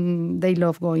 they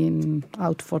love going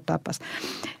out for tapas.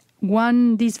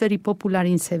 One dish very popular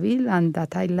in Seville and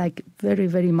that I like very,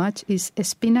 very much is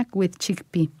spinach with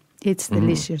chickpea. It's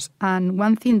delicious. And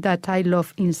one thing that I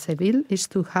love in Seville is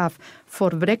to have for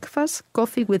breakfast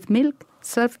coffee with milk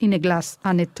served in a glass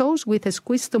and a toast with a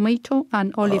squeezed tomato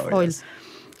and olive oil. Yes.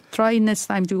 Try next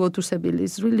time you go to Seville.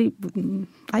 It's really,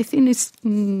 I think it's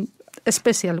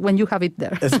special when you have it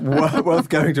there. It's worth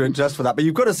going to it just for that. But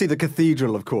you've got to see the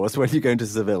cathedral, of course, when you go into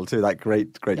Seville too, that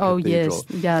great cathedral. Oh, yes.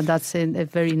 Yeah, that's a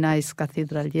very nice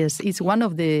cathedral, yes. It's one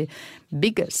of the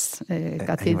biggest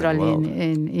cathedral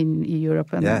in Europe.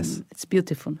 Yes. It's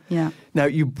beautiful, yeah. Now,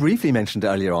 you briefly mentioned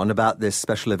earlier on about this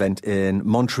special event in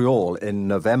Montreal in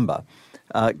November.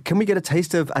 Can we get a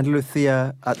taste of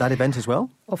Andalusia at that event as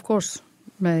well? Of course.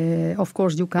 Of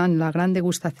course, you can. La Gran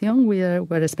Degustación,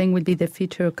 where Spain will be the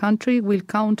featured country, will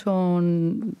count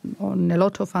on a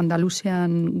lot of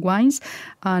Andalusian wines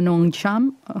and on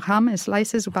ham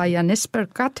slices by an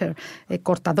expert cutter, a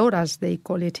cortador, as they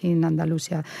call it in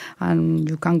Andalusia. And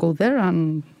you can go there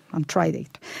and try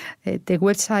it. The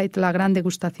website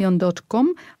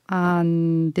lagrandegustacion.com,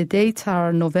 and the dates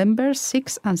are November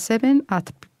 6 and 7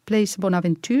 at Place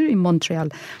Bonaventure in Montreal.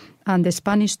 And the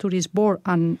Spanish Tourist Board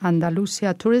and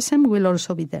Andalusia Tourism will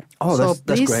also be there. Oh, so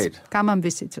that's great. Come and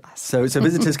visit us. So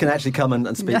visitors can actually come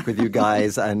and speak with you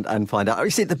guys and find out.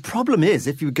 You see, the problem is,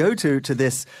 if you go to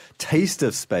this taste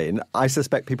of Spain, I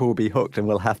suspect people will be hooked and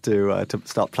will have to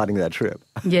start planning their trip.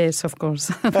 Yes, of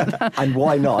course. And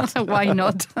why not? Why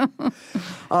not?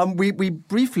 We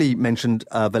briefly mentioned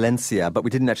Valencia, but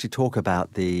we didn't actually talk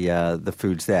about the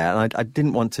foods there. And I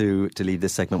didn't want to leave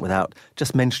this segment without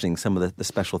just mentioning some of the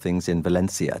special things in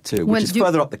Valencia too, which is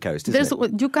further up the coast, isn't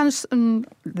it? You can.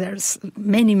 There's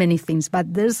many things,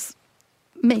 but there's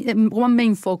one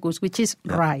main focus, which is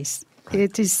rice.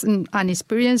 It is an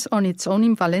experience on its own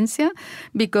in Valencia,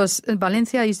 because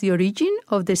Valencia is the origin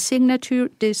of the signature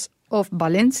dish of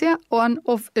Valencia and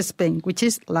of Spain, which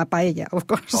is la paella, of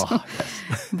course. Oh,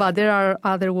 yes. But there are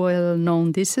other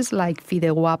well-known dishes like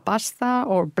fideuà pasta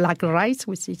or black rice,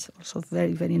 which is also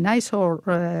very, very nice, or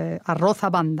arroz a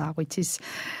banda, which is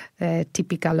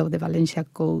typical of the Valencia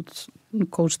coast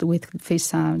with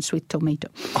fish and sweet tomato.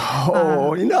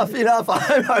 Oh, enough.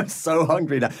 I'm so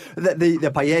hungry now.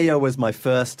 The paella was my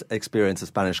first experience of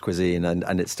Spanish cuisine,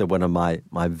 and it's still one of my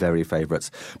very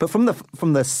favorites. But from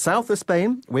the south of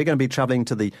Spain, we're going to be traveling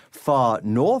to the far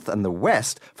north and the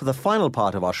west for the final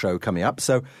part of our show coming up.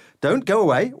 So don't go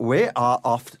away. We are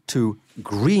off to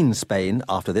green Spain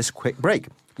after this quick break.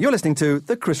 You're listening to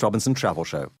The Chris Robinson Travel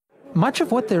Show. Much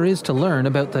of what there is to learn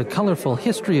about the colorful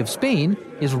history of Spain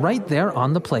is right there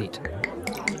on the plate.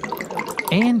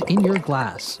 And in your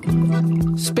glass.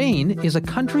 Spain is a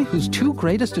country whose two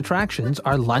greatest attractions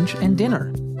are lunch and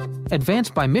dinner.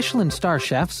 Advanced by Michelin star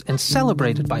chefs and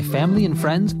celebrated by family and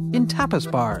friends in tapas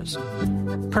bars.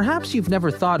 Perhaps you've never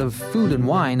thought of food and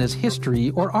wine as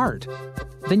history or art.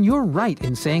 Then you're right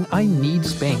in saying, I need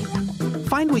Spain.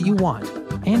 Find what you want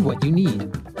and what you need.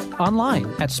 Online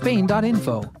at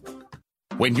spain.info.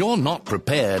 When you're not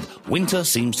prepared, winter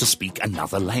seems to speak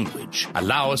another language.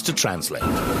 Allow us to translate.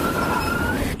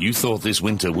 You thought this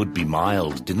winter would be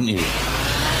mild, didn't you?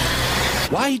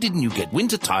 Why didn't you get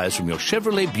winter tires from your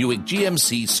Chevrolet Buick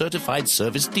GMC certified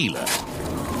service dealer?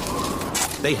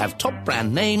 They have top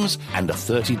brand names and a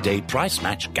 30-day price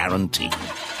match guarantee.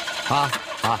 Ha,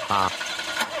 ha, ha,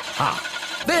 ha.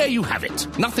 There you have it.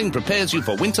 Nothing prepares you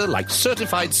for winter like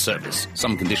certified service.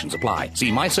 Some conditions apply. See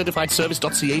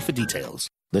mycertifiedservice.ca for details.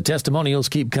 The testimonials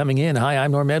keep coming in. Hi,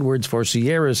 I'm Norm Edwards for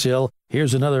Sierra Sil.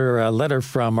 Here's another letter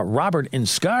from Robert in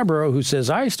Scarborough, who says,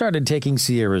 I started taking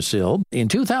Sierra Sil in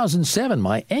 2007.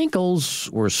 My ankles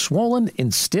were swollen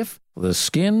and stiff. The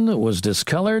skin was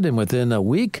discolored, and within a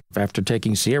week after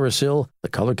taking Sierra Sil, the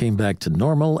color came back to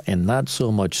normal and not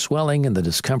so much swelling, and the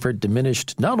discomfort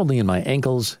diminished not only in my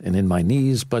ankles and in my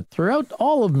knees, but throughout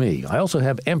all of me. I also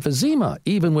have emphysema.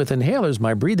 Even with inhalers,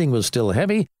 my breathing was still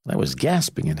heavy. I was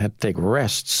gasping and had to take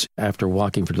rests after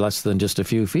walking for less than just a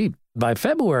few feet. By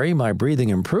February, my breathing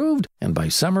improved, and by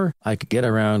summer, I could get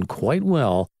around quite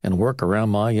well and work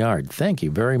around my yard. Thank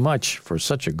you very much for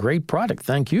such a great product.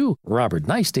 Thank you, Robert.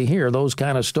 Nice to hear those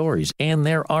kind of stories. And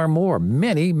there are more,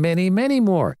 many, many, many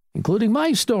more, including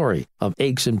my story of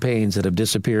aches and pains that have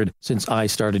disappeared since I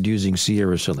started using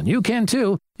Sierra Sil. And you can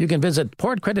too. You can visit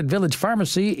Port Credit Village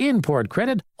Pharmacy in Port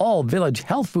Credit, all Village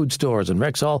health food stores in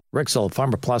Rexall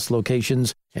Pharma Plus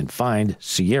locations, and find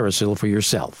Sierra Sil for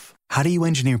yourself. How do you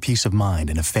engineer peace of mind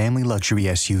in a family luxury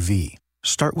SUV?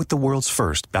 Start with the world's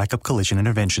first backup collision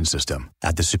intervention system.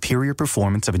 Add the superior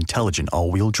performance of intelligent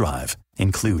all-wheel drive.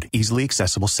 Include easily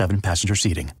accessible 7-passenger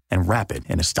seating and wrap it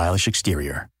in a stylish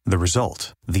exterior. The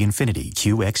result, the Infiniti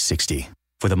QX60.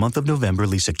 For the month of November,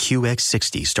 lease a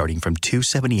QX60 starting from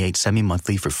 $278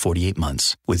 semi-monthly for 48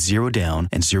 months with 0 down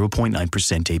and 0.9%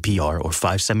 APR or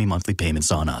 5 semi-monthly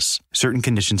payments on us. Certain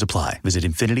conditions apply. Visit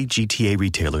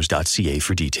InfinityGTARetailers.ca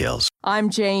for details.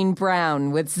 I'm Jane Brown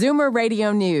with Zoomer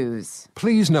Radio News.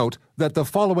 Please note that the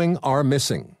following are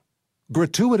missing: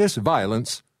 gratuitous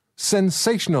violence,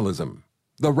 sensationalism,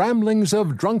 the ramblings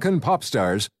of drunken pop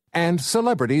stars, and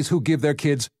celebrities who give their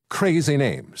kids crazy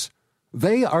names.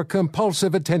 They are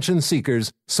compulsive attention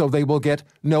seekers, so they will get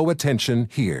no attention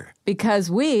here.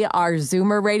 Because we are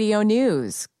Zoomer Radio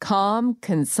News. Calm,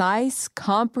 concise,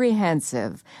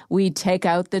 comprehensive. We take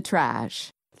out the trash.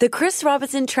 The Chris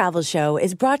Robinson Travel Show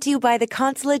is brought to you by the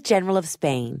Consulate General of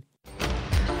Spain.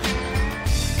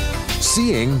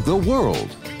 Seeing the world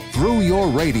through your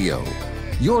radio.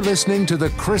 You're listening to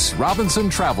the Chris Robinson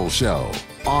Travel Show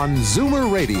on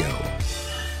Zoomer Radio.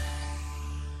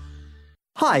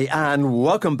 Hi, and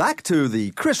welcome back to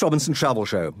the Chris Robinson Travel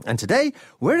Show. And today,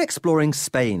 we're exploring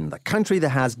Spain, the country that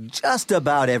has just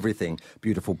about everything.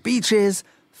 Beautiful beaches,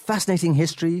 fascinating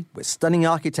history with stunning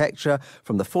architecture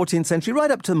from the 14th century right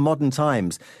up to modern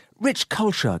times, rich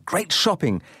culture, great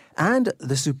shopping, and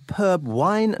the superb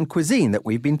wine and cuisine that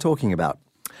we've been talking about.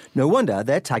 No wonder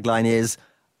their tagline is,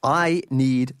 I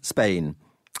need Spain.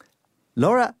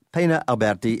 Laura Pena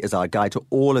Alberti is our guide to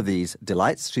all of these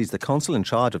delights. She's the consul in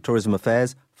charge of tourism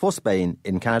affairs for Spain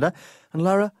in Canada. And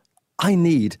Laura, I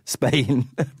need Spain.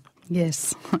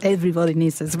 Yes, everybody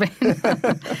needs Spain.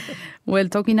 Well,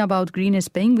 talking about green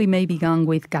Spain, we may begin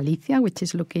with Galicia, which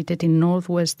is located in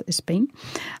northwest Spain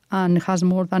and has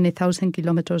more than 1,000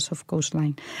 kilometers of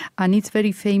coastline. And it's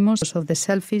very famous because of the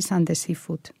shellfish and the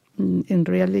seafood. In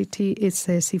reality, it's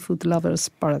a seafood lover's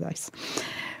paradise.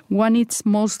 One of its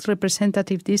most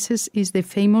representative dishes is the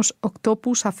famous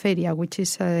octopus a feria, which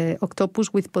is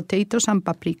octopus with potatoes and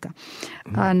paprika.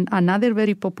 And another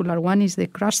very popular one is the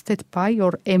crusted pie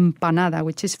or empanada,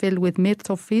 which is filled with meat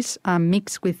or fish and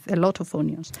mixed with a lot of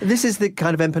onions. This is the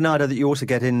kind of empanada that you also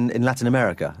get in Latin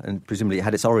America, and presumably it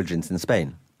had its origins in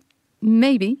Spain.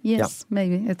 Maybe, yes,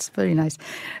 maybe. It's very nice.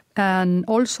 And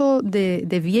also the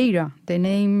vieira, the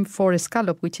name for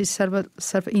scallop, which is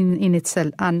served in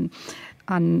itself.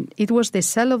 And it was the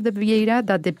shell of the vieira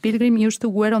that the pilgrim used to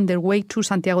wear on their way to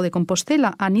Santiago de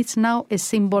Compostela, and it's now a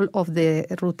symbol of the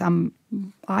route.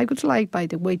 I would like, by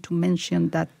the way, to mention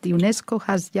that the UNESCO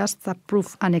has just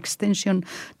approved an extension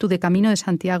to the Camino de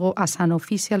Santiago as an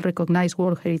official recognized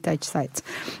World Heritage Site.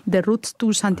 The routes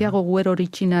to Santiago were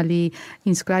originally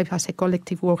inscribed as a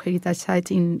collective World Heritage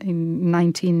Site in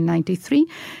 1993,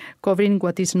 covering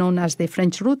what is known as the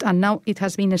French route, and now it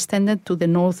has been extended to the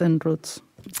northern routes.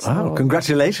 So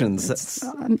congratulations. It's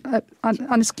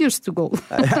an excuse to go.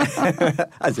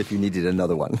 As if you needed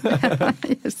another one.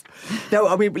 Yes. Now,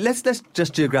 I mean, let's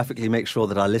just geographically make sure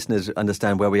that our listeners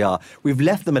understand where we are. We've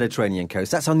left the Mediterranean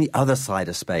coast. That's on the other side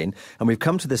of Spain. And we've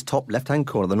come to this top left-hand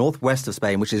corner, the northwest of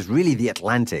Spain, which is really the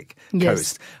Atlantic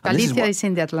coast. And Galicia is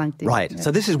in the Atlantic. Right. Yes. So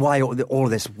this is why all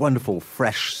this wonderful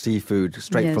fresh seafood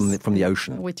straight from the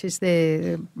ocean. Which is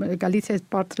Galicia is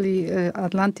partly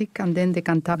Atlantic and then the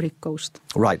Cantabric coast.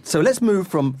 Right. So let's move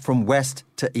from west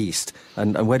to east.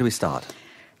 And where do we start?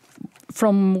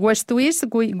 From west to east,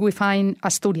 we find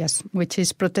Asturias, which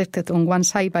is protected on one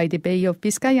side by the Bay of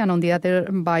Biscay and on the other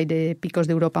by the Picos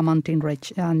de Europa mountain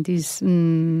range. And this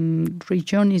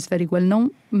region is very well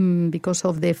known because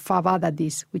of the fabada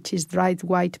dish, which is dried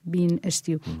white bean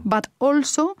stew. But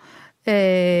also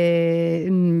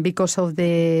because of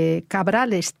the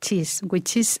Cabrales cheese,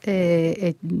 which is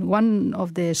one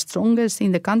of the strongest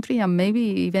in the country and maybe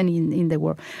even in the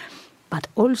world. But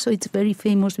also it's very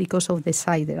famous because of the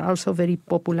cider, also very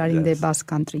popular in the Basque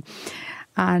Country.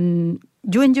 And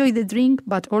you enjoy the drink,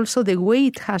 but also the way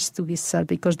it has to be served,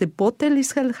 because the bottle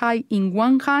is held high in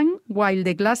one hand while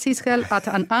the glass is held at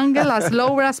an angle as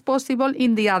low as possible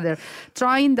in the other,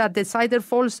 trying that the cider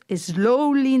falls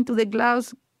slowly into the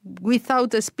glass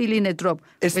without spilling a drop,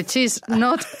 which is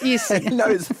not easy. No,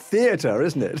 it's theatre,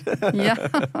 isn't it? Yeah.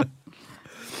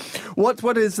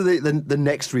 What is the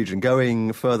next region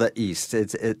going further east?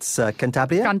 It's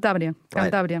Cantabria?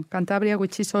 Cantabria,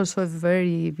 which is also a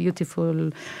very beautiful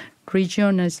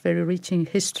region. It's very rich in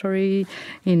history,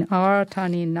 in art,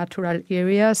 and in natural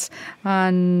areas.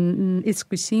 And its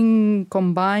cuisine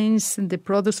combines the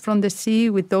products from the sea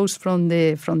with those from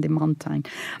the mountain.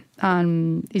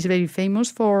 And it's very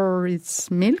famous for its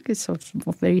milk. It's of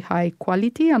very high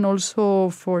quality, and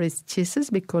also for its cheeses,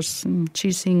 because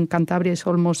cheese in Cantabria is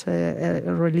almost a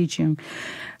religion.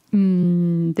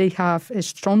 They have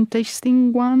strong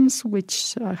tasting ones,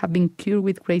 which have been cured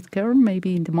with great care,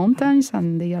 maybe in the mountains,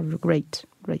 and they are great.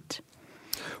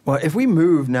 Well, if we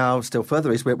move now still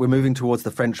further east, we're moving towards the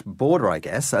French border, I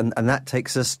guess, and that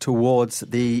takes us towards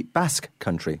the Basque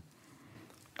country.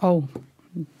 Oh,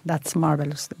 that's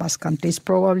marvelous. The Basque Country is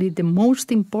probably the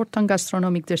most important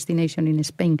gastronomic destination in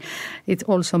Spain. It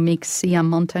also mixes sea and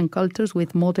mountain cultures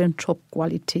with modern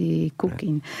top-quality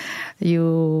cooking.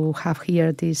 You have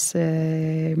here this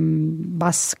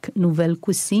Basque Nouvelle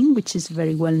cuisine, which is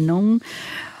very well known.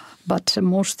 But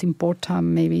most important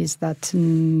maybe is that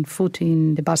food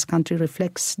in the Basque Country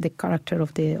reflects the character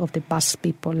of the Basque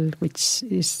people, which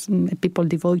is people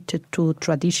devoted to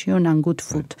tradition and good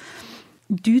food.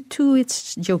 Due to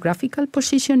its geographical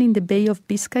position in the Bay of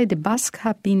Biscay, the Basques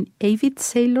have been avid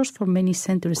sailors for many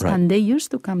centuries, and they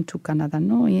used to come to Canada.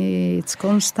 No, its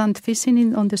constant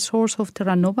fishing on the shores of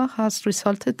Terra Nova has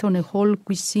resulted on a whole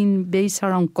cuisine based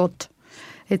around cod.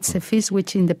 It's a fish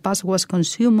which in the past was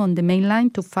consumed on the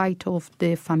mainland to fight off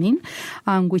the famine,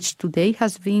 and which today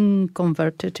has been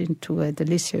converted into a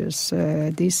delicious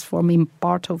dish, forming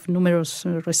part of numerous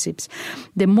recipes.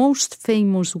 The most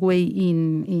famous way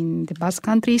in the Basque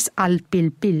Country is al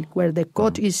pilpil, where the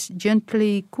cod is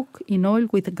gently cooked in oil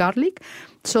with garlic,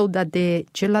 so that the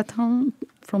gelatin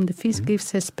from the fish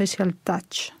gives a special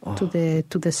touch to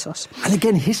the sauce. And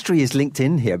again, history is linked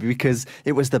in here because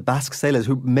it was the Basque sailors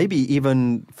who maybe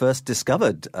even first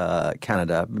discovered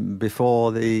Canada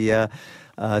before the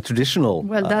traditional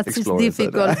Well, that's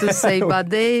difficult to say, but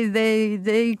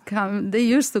they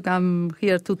used to come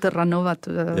here to Terra Nova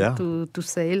to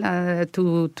sail,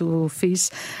 to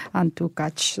fish, and to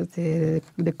catch the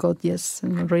cod. Yes,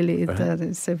 really,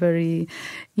 it's a very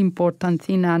important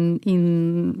thing. And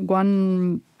in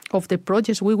one of the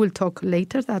projects, we will talk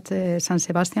later that San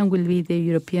Sebastian will be the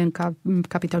European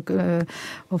capital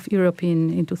of Europe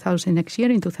in 2000 next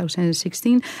year, in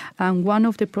 2016. And one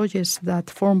of the projects that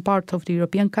form part of the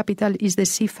European capital is the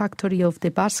Sea Factory of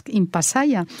the Basque in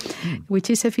Pasaya, which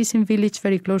is a fishing village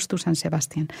very close to San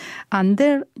Sebastian. And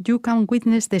there you can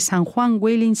witness the San Juan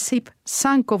whaling ship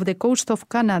sunk off the coast of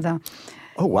Canada.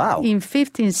 Oh, wow. In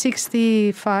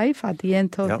 1565, at the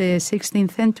end of the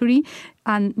 16th century,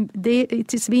 and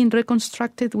it is being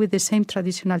reconstructed with the same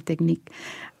traditional technique.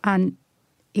 And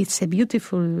it's a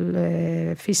beautiful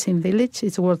fishing village.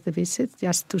 It's worth the visit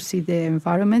just to see the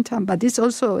environment. But it's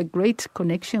also a great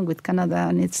connection with Canada,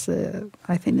 and it's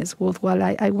I think it's worthwhile.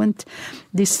 I went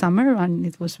this summer, and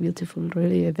it was beautiful,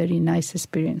 really a very nice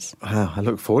experience. Wow, I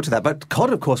look forward to that. But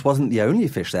cod, of course, wasn't the only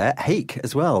fish there. Hake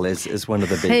as well is one of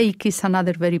the big... Hake is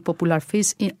another very popular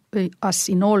fish, as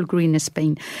in all green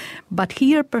Spain. But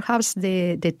here, perhaps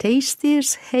the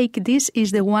tastiest hake dish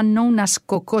is the one known as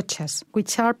cocochas,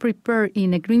 which are prepared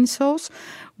in a green sauce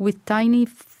with tiny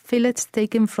fillets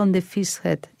taken from the fish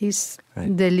head. It's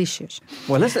delicious.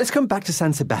 Well, let's come back to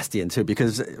San Sebastian too,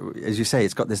 because as you say,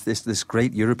 it's got this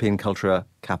great European culture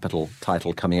capital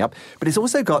title coming up, but it's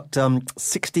also got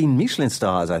 16 Michelin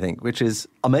stars, I think, which is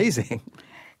amazing.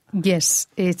 Yes,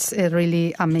 it's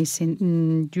really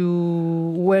amazing.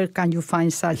 Where can you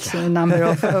find such a number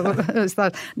of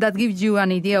stars? That gives you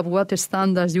an idea of what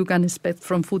standards you can expect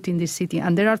from food in this city.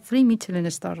 And there are 3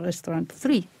 Michelin star restaurants,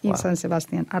 3 in San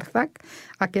Sebastian: Arzac,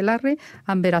 Aquelarre,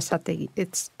 and Berasategui.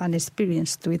 It's an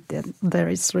experience to eat there.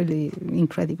 It's really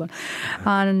incredible.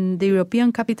 And the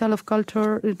European Capital of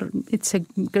Culture, it's a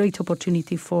great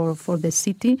opportunity for the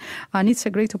city, and it's a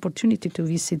great opportunity to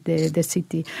visit the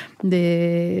city.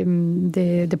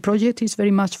 The project is very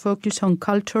much focused on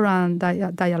culture and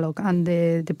dialogue, and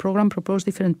the program proposed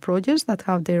different projects that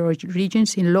have their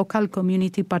origins in local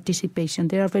community participation.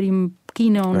 They are very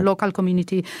keen on local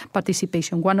community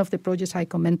participation. One of the projects I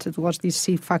commented was this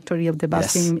Sea Factory of the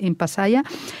Basque in Pasaya.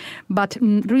 But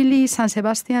really, San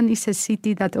Sebastian is a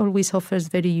city that always offers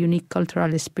very unique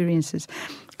cultural experiences.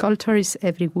 Culture is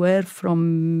everywhere,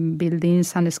 from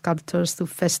buildings and sculptures to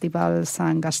festivals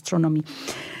and gastronomy.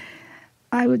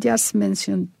 I would just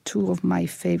mention 2 of my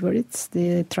favorites,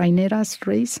 the Traineras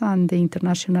Race and the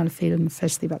International Film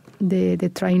Festival. The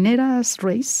Traineras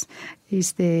Race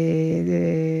is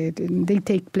they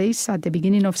take place at the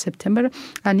beginning of September,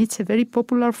 and it's a very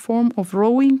popular form of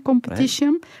rowing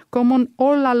competition common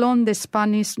all along the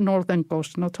Spanish northern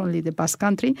coast, not only the Basque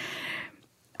Country.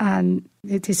 And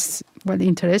it is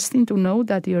interesting to know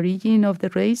that the origin of the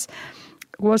race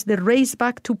was the race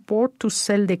back to port to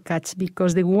sell the catch,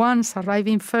 because the ones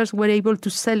arriving first were able to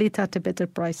sell it at a better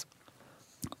price.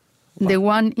 Wow. The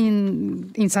one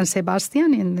in San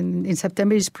Sebastian in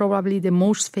September is probably the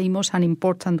most famous and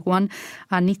important one,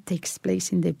 and it takes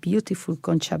place in the beautiful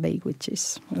Concha Bay, which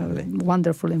is a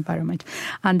wonderful environment.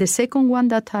 And the second one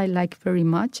that I like very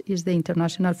much is the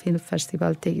International Film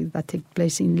Festival that takes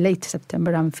place in late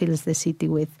September and fills the city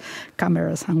with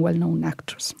cameras and well-known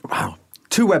actors. Wow.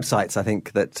 2 websites, I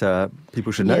think, that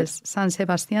people should know. Yes,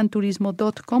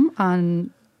 sansebastianturismo.com and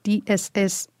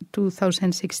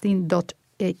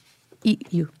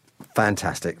dss2016.eu.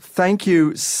 Fantastic. Thank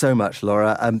you so much,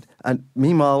 Laura. And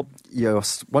meanwhile, your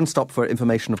one stop for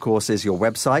information, of course, is your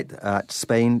website at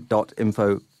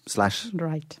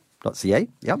spain.info/.ca.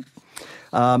 Yep.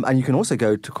 And you can also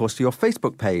go, of course, to your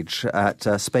Facebook page at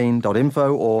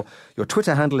spain.info, or your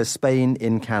Twitter handle is Spain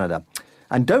in Canada.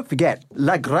 And don't forget,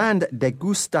 La Grande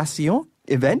Dégustation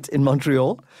event in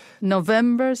Montreal.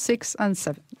 November 6 and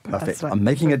 7. Perfect. That's right. I'm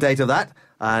making a date of that.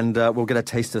 and we'll get a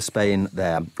taste of Spain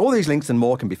there. All these links and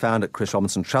more can be found at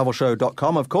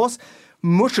chrisrobinsonTravelShow.com, of course.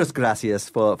 Muchas gracias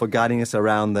for guiding us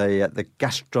around the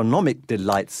gastronomic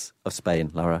delights of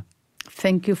Spain, Laura.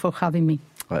 Thank you for having me.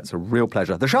 Well, it's a real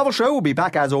pleasure. The Travel Show will be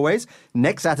back, as always,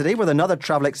 next Saturday with another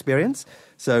travel experience.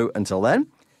 So until then,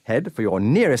 head for your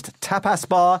nearest tapas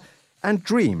bar and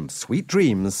dream sweet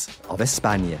dreams of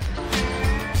España.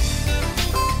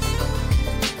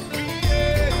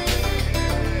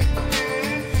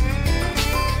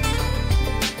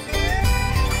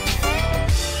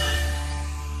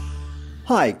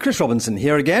 Hi, Chris Robinson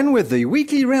here again with the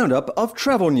weekly roundup of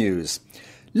travel news.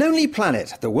 Lonely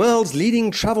Planet, the world's leading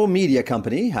travel media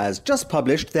company, has just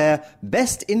published their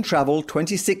Best in Travel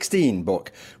 2016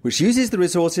 book, which uses the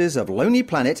resources of Lonely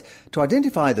Planet to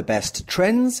identify the best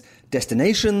trends,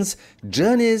 destinations,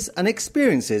 journeys and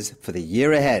experiences for the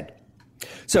year ahead.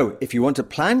 So, if you want to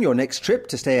plan your next trip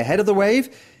to stay ahead of the wave,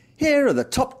 here are the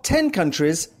top 10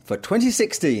 countries for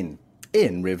 2016,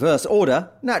 in reverse order,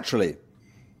 naturally.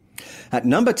 At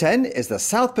number 10 is the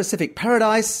South Pacific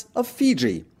paradise of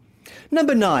Fiji.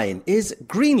 Number 9 is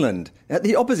Greenland, at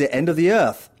the opposite end of the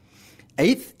earth.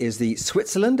 8th is the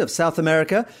Switzerland of South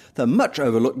America, the much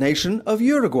overlooked nation of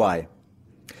Uruguay.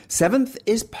 7th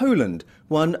is Poland,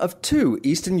 one of 2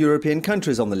 Eastern European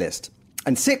countries on the list.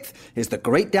 And 6th is the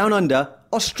Great Down Under,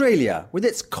 Australia, with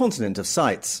its continent of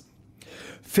sights.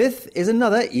 5th is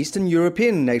another Eastern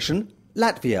European nation,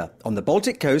 Latvia, on the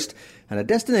Baltic coast, and a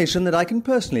destination that I can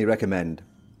personally recommend.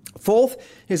 4th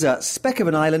is a speck of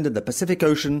an island in the Pacific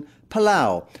Ocean,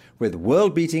 Palau, with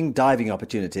world-beating diving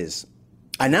opportunities.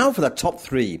 And now for the top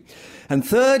 3. And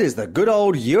 3rd is the good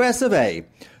old US of A.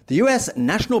 The US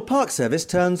National Park Service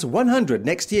turns 100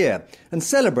 next year and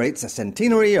celebrates a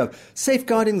centenary of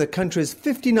safeguarding the country's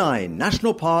 59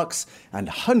 national parks and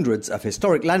hundreds of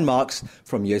historic landmarks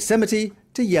from Yosemite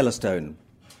to Yellowstone.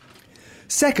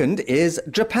 2nd is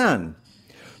Japan.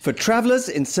 For travellers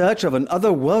in search of an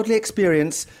otherworldly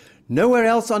experience, nowhere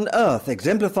else on earth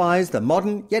exemplifies the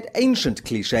modern yet ancient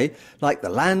cliché like the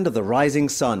land of the rising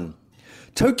sun.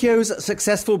 Tokyo's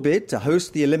successful bid to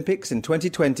host the Olympics in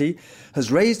 2020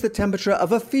 has raised the temperature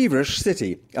of a feverish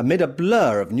city amid a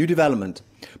blur of new development.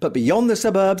 But beyond the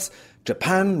suburbs,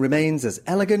 Japan remains as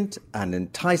elegant and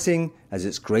enticing as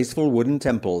its graceful wooden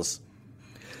temples.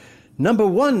 Number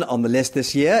 1 on the list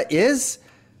this year is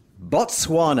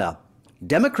Botswana.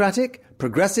 Democratic,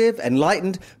 progressive,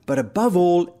 enlightened, but above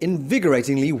all,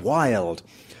 invigoratingly wild.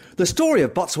 The story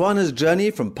of Botswana's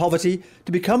journey from poverty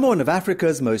to become one of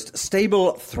Africa's most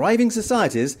stable, thriving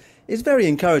societies is very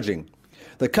encouraging.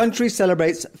 The country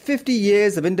celebrates 50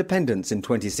 years of independence in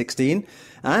 2016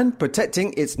 and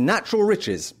protecting its natural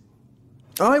riches.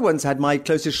 I once had my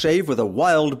closest shave with a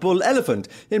wild bull elephant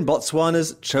in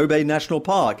Botswana's Chobe National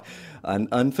Park. An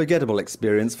unforgettable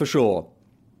experience for sure.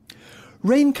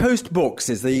 Raincoast Books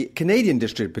is the Canadian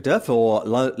distributor for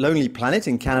Lonely Planet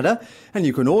in Canada, and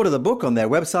you can order the book on their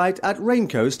website at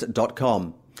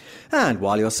raincoast.com. And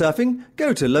while you're surfing,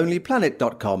 go to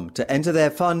lonelyplanet.com to enter their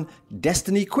fun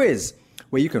Destiny Quiz,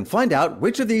 where you can find out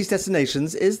which of these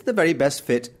destinations is the very best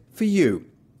fit for you.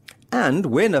 And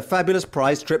win a fabulous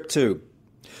prize trip too.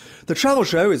 The Travel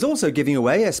Show is also giving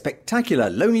away a spectacular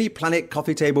Lonely Planet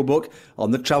coffee table book on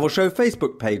the Travel Show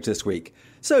Facebook page this week,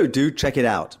 so do check it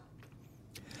out.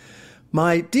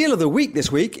 My deal of the week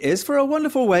this week is for a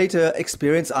wonderful way to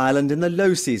experience Ireland in the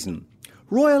low season.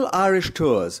 Royal Irish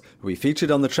Tours, who we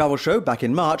featured on the Travel Show back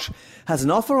in March, has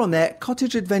an offer on their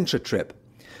Cottage Adventure trip.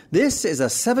 This is a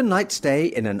 7-night stay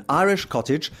in an Irish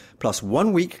cottage plus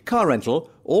 1-week car rental,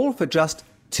 all for just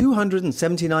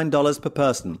 $279 per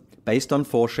person, based on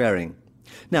 4 sharing.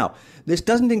 Now, this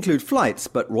doesn't include flights,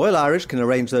 but Royal Irish can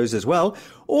arrange those as well,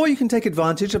 or you can take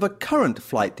advantage of a current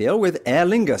flight deal with Aer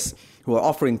Lingus, who are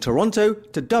offering Toronto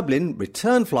to Dublin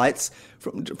return flights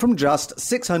from just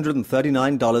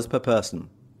 $639 per person.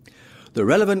 The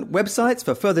relevant websites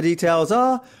for further details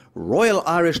are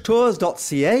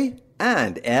royalishrtours.ca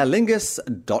and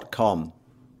airlingus.com.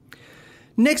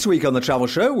 Next week on the Travel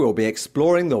Show, we'll be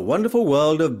exploring the wonderful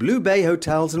world of Blue Bay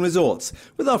hotels and resorts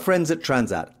with our friends at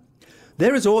Transat.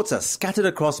 Their resorts are scattered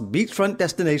across beachfront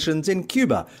destinations in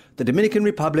Cuba, the Dominican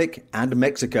Republic and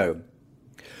Mexico.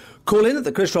 Call in at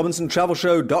the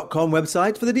chrisrobinsontravelshow.com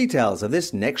website for the details of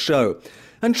this next show.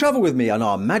 And travel with me on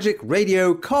our Magic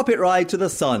Radio Carpet Ride to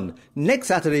the Sun next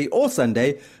Saturday or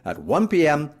Sunday at 1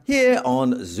 p.m. here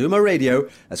on Zuma Radio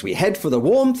as we head for the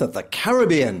warmth of the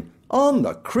Caribbean on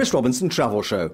the Chris Robinson Travel Show.